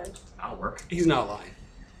 Wow. never mind. That'll work. He's not lying.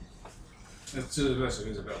 That's to the best of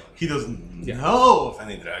his ability. He doesn't Yeah. know of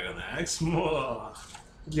any dragon eggs. Mwah.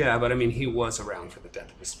 Yeah, but I mean, he was around for the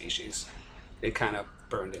death of his species. It kind of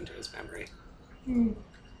burned into his memory. And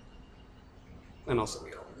also,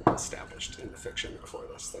 we all established in the fiction before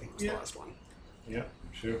this that he was the last one. Yeah,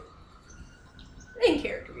 sure. In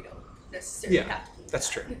character, we don't necessarily Yeah, have to believe that's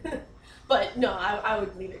that. true. But no, I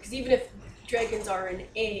would believe it because even if dragons are in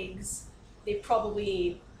eggs, they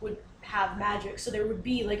probably would have magic. So there would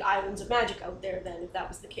be like islands of magic out there then, if that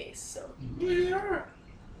was the case. So We are.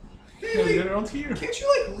 Hey, Gotta wait, get around here. can't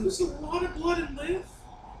you like lose a lot of blood and live?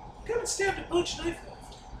 I got stabbed a bunch knife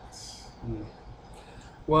off.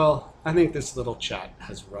 Well, I think this little chat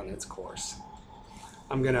has run its course.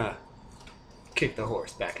 I'm gonna kick the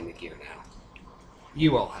horse back into gear now.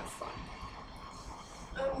 You all have fun.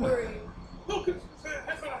 I'm worried. Look,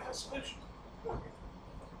 I thought I had a solution.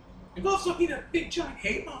 Involves not being a big giant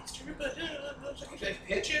hate monster, but I can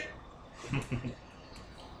pitch it.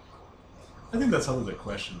 I think that's out of the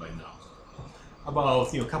question by now.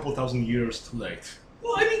 About, a couple thousand years too late.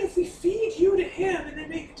 Well, I mean, if we feed you to him and then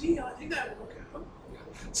make a deal, I think that would work out.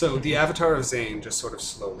 So the avatar of Zane just sort of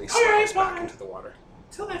slowly All right, slides back bye. into the water.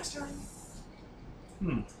 Till next time.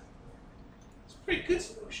 Hmm. It's a pretty good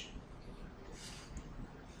solution.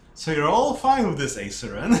 So you're all fine with this,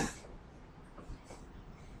 Acerin?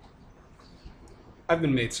 I've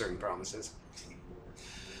been made certain promises.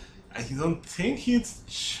 I don't think he'd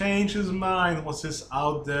change his mind once he's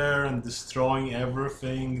out there and destroying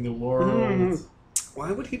everything in the world. Mhm.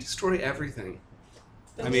 Why would he destroy everything?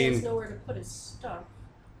 But I he has mean- nowhere to put his stuff.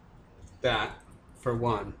 That, for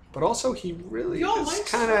one. But also, he really Y'all just like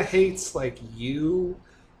kind of stuff? hates, like, you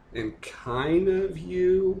and kind of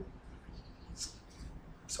you.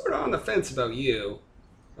 Sort of on the fence about you.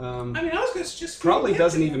 I mean, I was gonna suggest Probably feeding him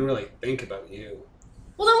doesn't to even him. really think about you.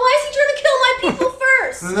 Well, then why is he trying to kill my people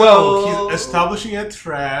first. No, Well- he's establishing a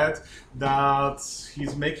threat that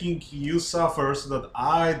he's making you suffer so that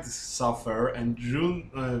I'd suffer, and June.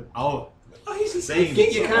 Oh, he's Same.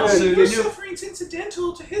 thinking You kinda- also you your knew- suffering's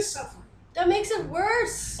incidental to his suffering. That makes it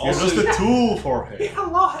worse. You're just a tool for him. Yeah, a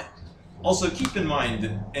lot. Also, keep in mind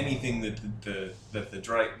that anything that the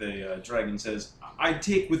dragon says, I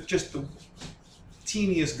take with just the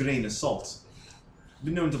teeniest grain of salt.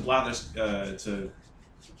 Been known to blather to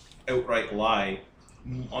outright lie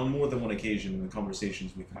on more than one occasion in the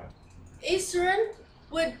conversations we've had. Aetherin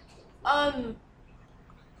would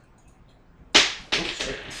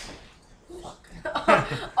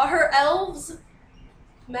are elves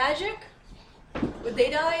magic? Would they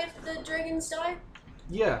die if the dragons die?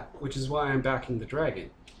 Yeah, which is why I'm backing the dragon,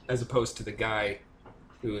 as opposed to the guy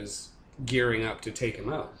who is gearing up to take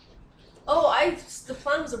him out. Oh, the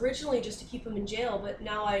plan was originally just to keep him in jail, but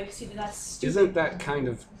now I see that that's stupid. Isn't that kind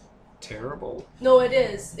of terrible? No, it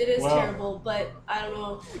is. It is Well- terrible, but I don't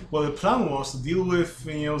know. Well, the plan was to deal with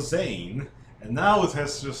Zane, and now it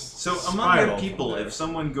has just So among your spiraled people, from there. if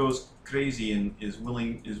someone goes crazy and is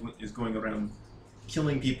going around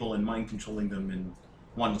killing people and mind controlling them and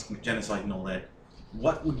wanting to commit genocide and all that,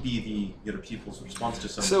 what would be your people's response to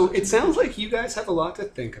someone? So such it sounds individual? like you guys have a lot to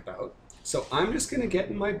think about. So I'm just gonna get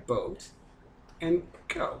in my boat and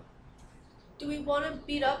go. Do we want to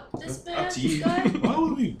beat up this Up bad to you. guy? Why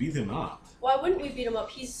would we beat him up? Why wouldn't we beat him up?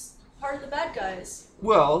 He's part of the bad guys.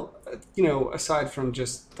 Well, aside from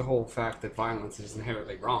just the whole fact that violence is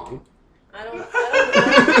inherently wrong. I don't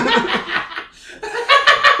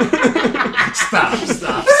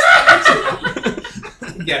Stop.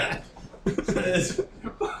 Yeah.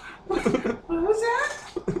 What was that?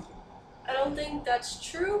 I don't think that's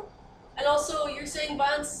true. And also, you're saying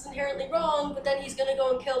violence is inherently wrong, but then he's gonna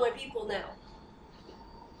go and kill my people now.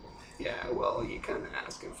 Yeah, well, you kind of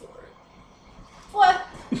asking for it. What?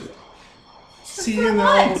 See, For you know,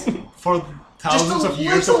 what? for thousands of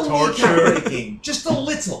years of torture. Just a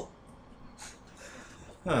little.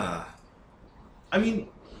 Ah, I mean,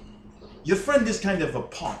 your friend is kind of a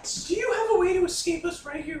ponce. Do you have a way to escape us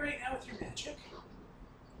right here, right now with your magic?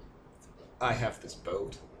 I have this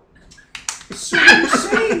boat. So what you're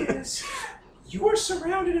saying is, you are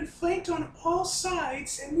surrounded and flanked on all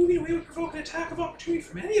sides, and moving away would provoke an attack of opportunity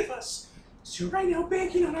from any of us. So you're right now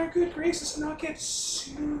banking on our good graces and not get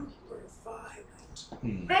super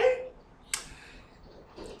violent. Right?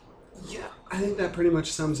 Yeah, I think that pretty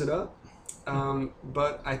much sums it up.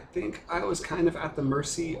 But I think I was kind of at the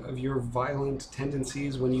mercy of your violent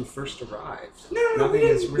tendencies when you first arrived. No, we Nothing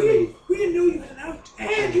didn't, is really. we didn't know you had an out.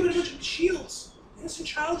 And you had a bunch of shields. Innocent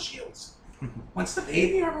child shields. Once the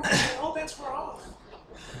baby armor was on, all bets were off.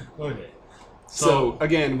 okay. So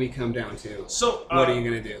again, we come down to So, what are you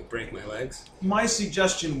gonna do? Break my legs? my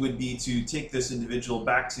suggestion would be to take this individual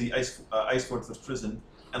back to the Ice Fortress prison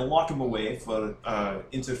and lock him away for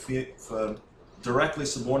directly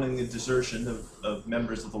suborning the desertion of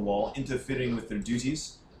members of the Wall, interfering with their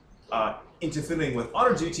duties, interfering with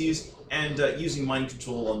our duties, and using mind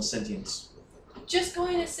control on sentience. Just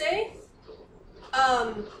going to say,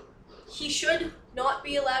 he should not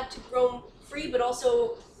be allowed to roam free, but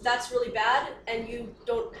also that's really bad, and you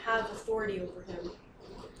don't have authority over him.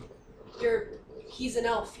 He's an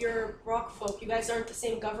elf, you're rock folk, you guys aren't the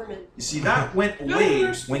same government. You see, that went No, away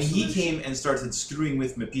there's when he solution. came and started screwing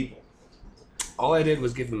with my people. All I did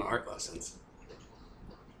was give them art lessons.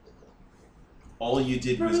 All you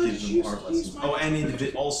did was Really, give them use- art use lessons. mind Oh, and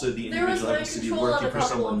control. also the There was individual happens to mind be control on working a for couple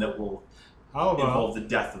someone of that will How about involve the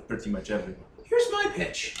death of pretty much everyone. Here's my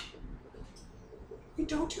pitch. We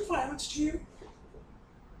don't do violence to you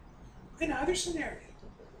in either scenario.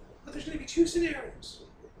 But there's going to be two scenarios.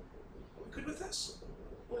 You good with this?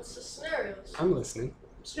 What's the scenarios? I'm listening.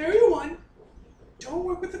 Scenario one, don't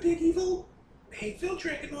work with the big evil, hate-filled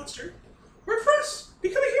dragon monster. Work for us.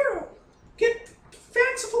 Become a hero. Get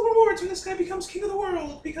fanciful rewards when this guy becomes king of the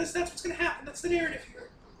world, because that's what's going to happen. That's the narrative here.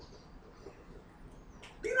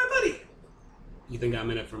 Be my buddy. You think I'm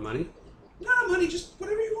in it for money? Not money, just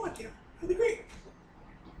whatever you want, It'll be great.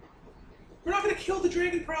 We're not going to kill the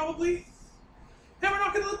dragon, probably. And we're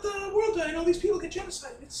not going to let the world die and all these people get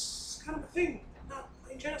genocide. It's kind of a thing. Not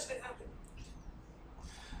letting genocide happen.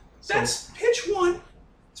 That's pitch one.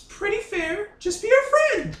 It's pretty fair. Just be our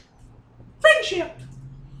friend. Friendship.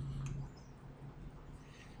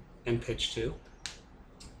 And pitch 2?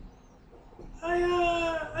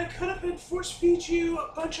 I cut up and force feed you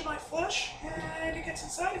a bunch of my flesh, and it gets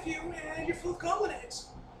inside of you, and you're full of goblin eggs.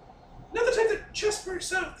 Not the type that chest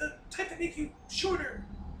bursts out, the type that make you shorter,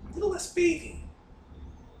 a little less baby.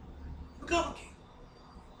 The Goblin King.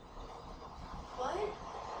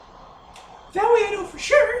 What? That way I know for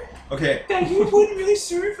sure Okay. that you wouldn't really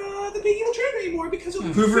serve the big evil dragon anymore because it'll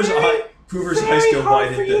be Hoover's very eyes go hard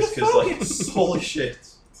wide for at you this to because, like, focus. holy shit.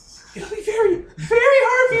 It'll be very, very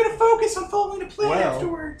hard for you to focus on following a plan Well,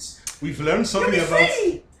 afterwards. We've learned You'll something be about.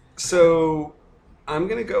 free. So I'm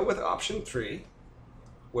gonna go with option 3,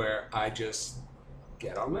 where I just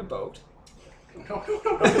get on my boat. No.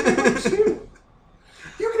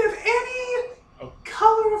 You can have any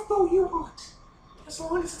color of bow you want, as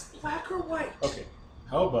long as it's black or white. Okay,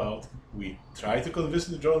 how about we try to convince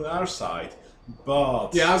him to join our side,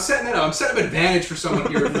 but Yeah, I'm setting that up. I'm setting up advantage for someone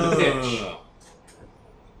here with no, the no, no, pitch. no.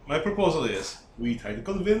 My proposal is we try to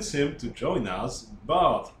convince him to join us,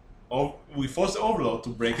 but we force the Overlord to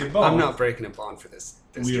break a bond. I'm not breaking a bond for this.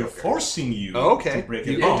 We are Joker. forcing you Okay, to break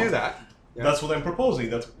you a can bond. do that. Yeah. That's what I'm proposing.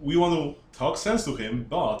 That we want to talk sense to him,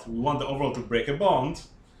 but we want the Overlord to break a bond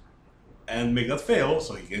and make that fail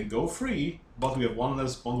so he can go free. But we have one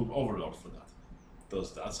less bond with Overlord for that.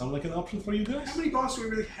 Does that sound like an option for you guys? How many bonds do we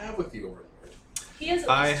really have with the Overlord? He has. At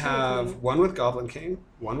I least two of have them. 1 with Goblin King,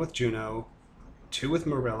 1 with Juno, 2 with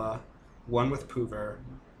Marilla, 1 with Poover.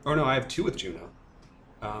 Or no, I have 2 with Juno.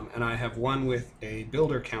 And I have 1 with a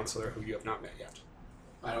builder counselor who you have not met yet.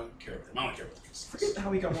 I don't care about them. I don't care about this. Forget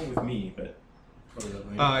how he got one with me, but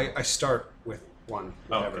I start with 1 with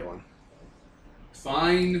Oh, okay. everyone.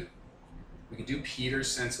 Fine. We can do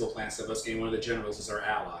Peter's sensible plan instead of us getting one of the generals as our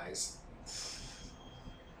allies.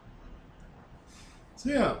 So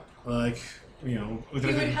yeah, like with He would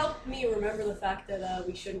everything- help me remember the fact that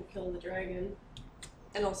we shouldn't kill the dragon,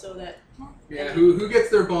 and also that Yeah, who gets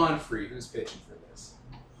their bond free? Who's pitching for this?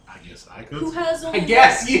 I guess I could. who has only I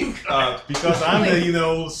guess you. Because I'm the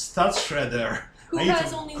stats shredder. who I need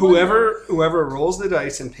has to- only Whoever rolls the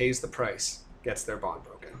dice and pays the price gets their bond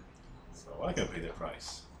broken. So I can pay the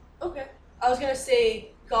price. one. Okay, I was gonna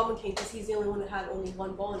say Goblin King because he's the only one that had only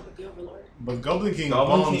 1 bond with the Overlord. But Goblin King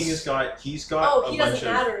Goblin bonds. King has got Oh, a he bunch doesn't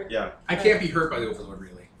of matter. yeah. I can't be hurt by the Overlord,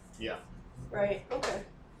 really. Right. Okay.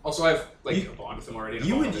 Also, I have a You- bond with him already. and a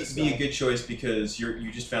You bond would with this be a guy. good choice because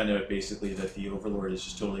you just found out basically that the Overlord is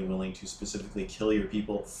just totally willing to specifically kill your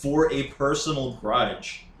people for a personal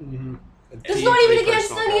grudge. Mm-hmm. It's not even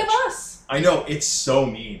against any of us. I know, it's so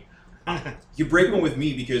mean. You break one with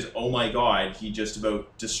me because, oh my god, he just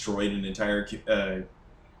about destroyed an entire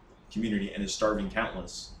community and is starving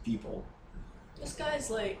countless people. This guy's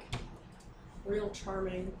like real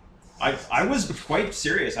charming. I was quite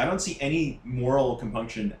serious. I don't see any moral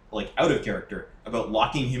compunction, like, out of character about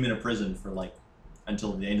locking him in a prison for, like,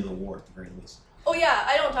 until the end of the war, at the very least. Oh yeah,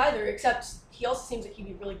 I don't either. Except he also seems like he'd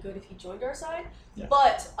be really good if he joined our side. Yeah.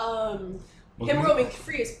 But Well, him we- roaming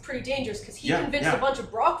free is pretty dangerous because he Yeah, convinced yeah. a bunch of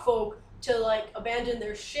Brock folk to like abandon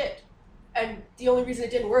their shit. And the only reason it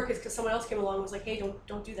didn't work is because someone else came along and was like, "Hey,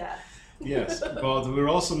 don't do that." Yes, but we're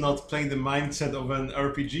also not playing the mindset of an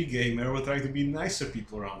RPG gamer. We're trying to be nicer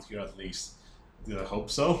people around here, at least. I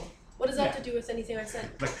hope so. What does that have to do with anything I said?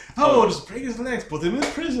 Like, oh, just break his legs, put him in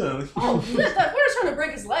prison. Oh, we're not trying to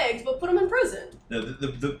break his legs, but put him in prison. No,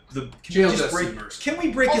 the can Jail we just does break? seem merciful. Can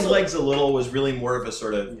we break his Also- legs a little? Was really more of a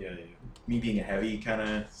sort of Yeah. me being a heavy kind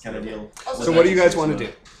of deal. Also, So what do you guys want to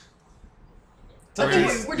do? I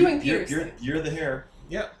think we're doing Peter's thing. You're the hair.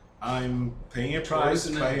 I'm paying a price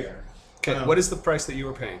Poison by air. Okay, what is the price that you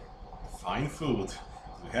were paying? fine food.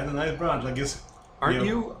 We had a nice brunch. I guess. Aren't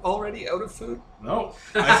Yeah. you already out of food? No,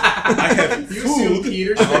 I have You assume food.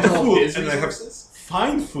 Peter I have spent all food, his and I have resources?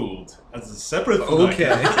 fine food as a separate food.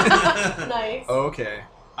 Okay. item. Nice. Okay.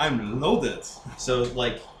 I'm loaded. So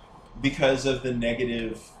like, because of the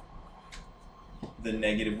negative.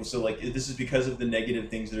 So like, this is because of the negative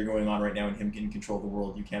things that are going on right now, and him can control the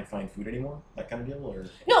world. You can't find food anymore. That kind of deal, or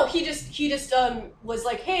No, he just was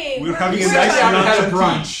like, "Hey, We're having a we're nice trying- lunch lunch and and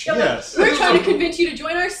brunch. tea. Yeah, Yes. We're trying to convince you to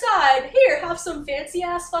join our side. Here, have some fancy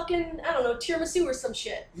ass fucking, I don't know, tiramisu or some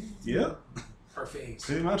shit." Yeah, Parfaits.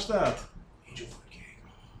 pretty much that. Angel food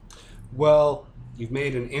cake. Well, you've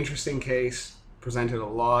made an interesting case, presented a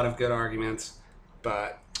lot of good arguments,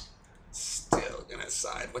 but still gonna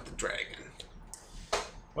side with the dragon.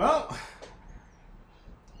 Well,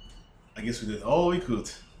 I guess we did all we could.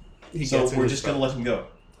 He so gets in we're his just gonna let him go.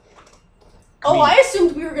 Oh, mean- I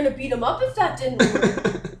assumed we were gonna beat him up if that didn't work.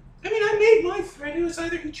 boat. I mean, I made my threat. It was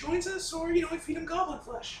either he joins us or, I feed him goblin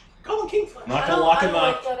flesh. Goblin king flesh. Not I gonna don't, lock I him don't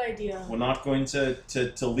up. like that idea. We're not going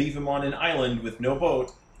to leave him on an island with no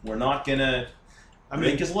boat. We're not gonna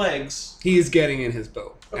break his legs. He is getting in his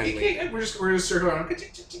boat. Okay, and okay, we're just circling around.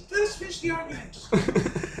 Let us finish the argument.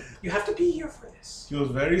 You have to be here for this. He was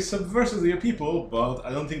very subversive to your people, but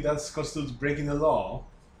I don't think that constitutes breaking the law.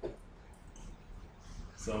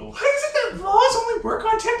 So, Why is it that laws only work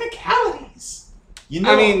on technicalities? You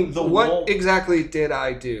know, I mean, the what wall exactly did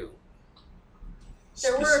I do?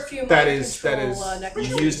 There were a few mind That is- control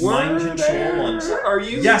necklaces. You used mind Were control there- on. Are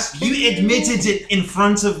you? Yes, you admitted it in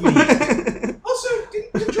front of me. Also,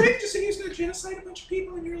 did Drake just say he was going to genocide a bunch of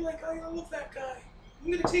people, and you're like, oh, I love that guy. I'm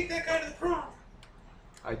going to take that guy to the prom.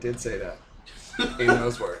 I did say that in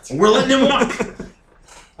those words. We're letting him walk.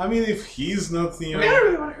 I mean, if he's not, I mean, I don't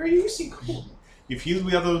really want to hurt you. You seem cool. if he's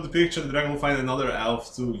out of the picture, the dragon will find another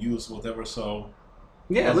elf to use whatever. So,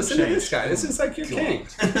 Yeah, Doesn't listen to change. this guy. This is like your king.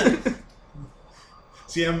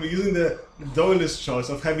 see, I'm using the Doyle's choice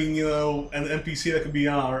of having an NPC that could be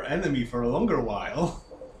our enemy for a longer while.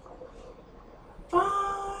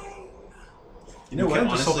 Fine. You know You what? can't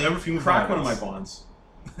just solve Honestly, everything with crack one of my violence.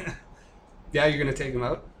 bonds. Yeah, you're gonna take him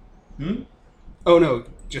out? Hmm? Oh no,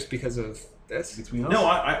 just because of this? Between us. No,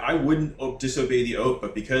 I wouldn't disobey the oath,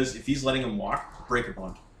 but because if he's letting him walk, break a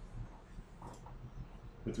bond.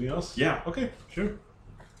 Between us. Yeah. Okay. Sure.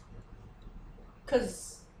 Because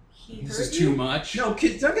he This hurt is you? too much. No, not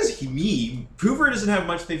because me. Hoover doesn't have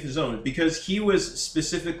much faith of his own because he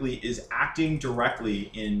is acting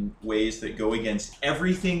directly in ways that go against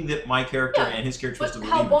everything that my character Yeah, and his character was But to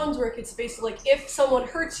how believe. bonds work, it's basically like if someone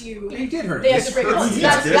hurts you, He did hurt. they have This to break hurt bonds. me.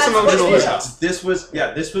 That's That's what emotional it is. stuff. This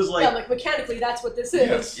was like Yeah, like mechanically, that's what this is.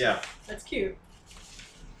 Yes. yeah. That's cute.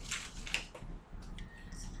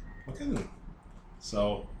 Okay then.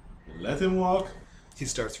 So, let him walk. He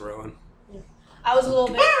starts rowing. I was a little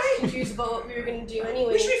bit Goodbye. confused about what we were gonna do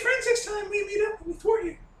anyway. We should be friends next time we meet up and we thwart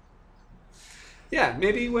you. Yeah,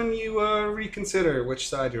 maybe when you reconsider which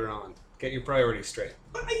side you're on, get your priorities straight.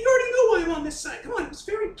 But you already know why I'm on this side. Come on, it was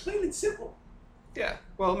very plain and simple. Yeah,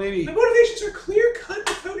 well, maybe. My motivations are clear cut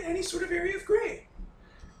without any sort of area of gray.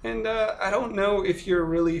 And I don't know if you're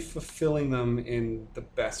really fulfilling them in the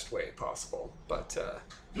best way possible, but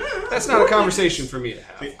that's not a conversation for me to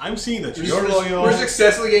have. See, I'm seeing that We're you're just- loyal. We're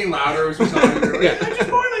successfully getting louder as we're talking. Yeah. I'm just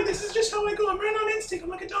born like this. Is just how I go. I'm running on instinct. I'm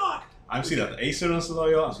like a dog. I'm seeing that Acer is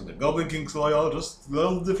loyal. I'm seeing the Goblin King's loyal. Just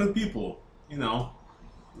little different people. You know.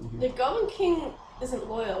 The Goblin King isn't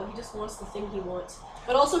loyal. He just wants the thing he wants.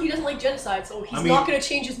 But also, he doesn't like genocide, so he's I mean- not going to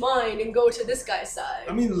change his mind and go to this guy's side.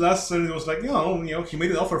 I mean, last time it was like, he made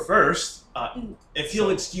an offer first. If you'll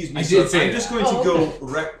excuse me, I sir, did say I'm just that. going to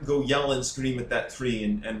Oh. go yell and scream at that tree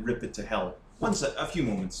and rip it to hell. A few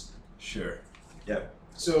moments. Sure. Yep.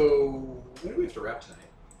 So when do we have to wrap tonight?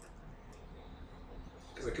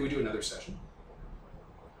 Because can we do another session?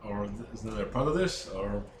 Or is another part of this?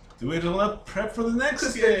 Or do we have to prep for the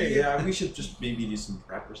next Yeah, game? yeah, we should just maybe do some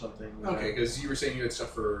prep or something. Okay, because you were saying you had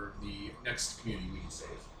stuff for the next community we can save.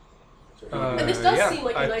 So And this does yeah, seem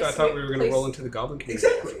like a I nice thought we were going to place. roll into the Goblin King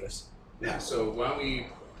Exactly. for this. yeah. So why don't we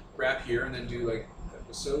wrap here and then do like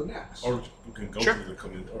episode next? Or we can go Sure. to the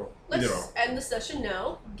community. Or Let's either or. end the session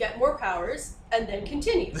now, get more powers, and then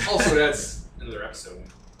continue. Also, that's another episode.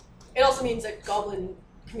 It also means that Goblin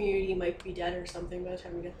community might be dead or something by the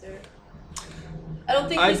time we get there. I don't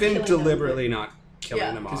think I've he's been killing them. deliberately not killing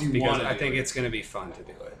Yeah. them 'Cause off you because wanna I do think it. it's going to be fun to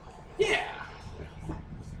do it. Yeah.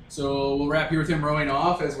 So we'll wrap here with him rowing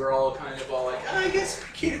off as we're all kind of all like, I guess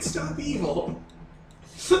we can't stop evil.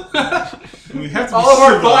 We have to be all of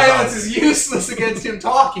our civil violence about is useless against him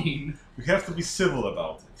talking. it. We have to be civil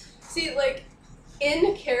about it. See, like,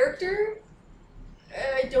 in character,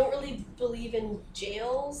 I don't really believe in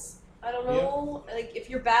jails. I don't know. Like, if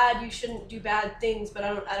you're bad, you shouldn't do bad things, but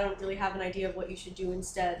I don't really have an idea of what you should do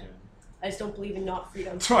instead. I just don't believe in not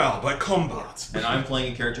freedom. Trial by combat. And I'm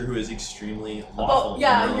playing a character who is extremely lawful About,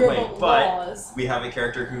 yeah, in you're their own way, about but laws. we have a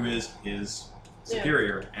character who is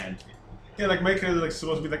superior and Yeah, like my character like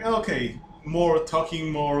supposed to be like, okay, more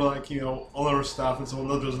talking, more like honor stuff and so on.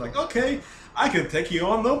 Not just like, okay, I can take you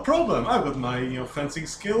on, no problem. I've got my fencing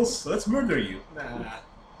skills. Let's murder you. Nah.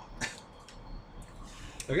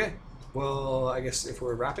 Okay. Well, I guess if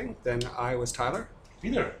we're wrapping, then I was Tyler.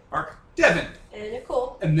 Peter. Mark. Devin. And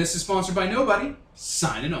Nicole. And this is sponsored by Nobody.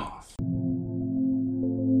 Signing off.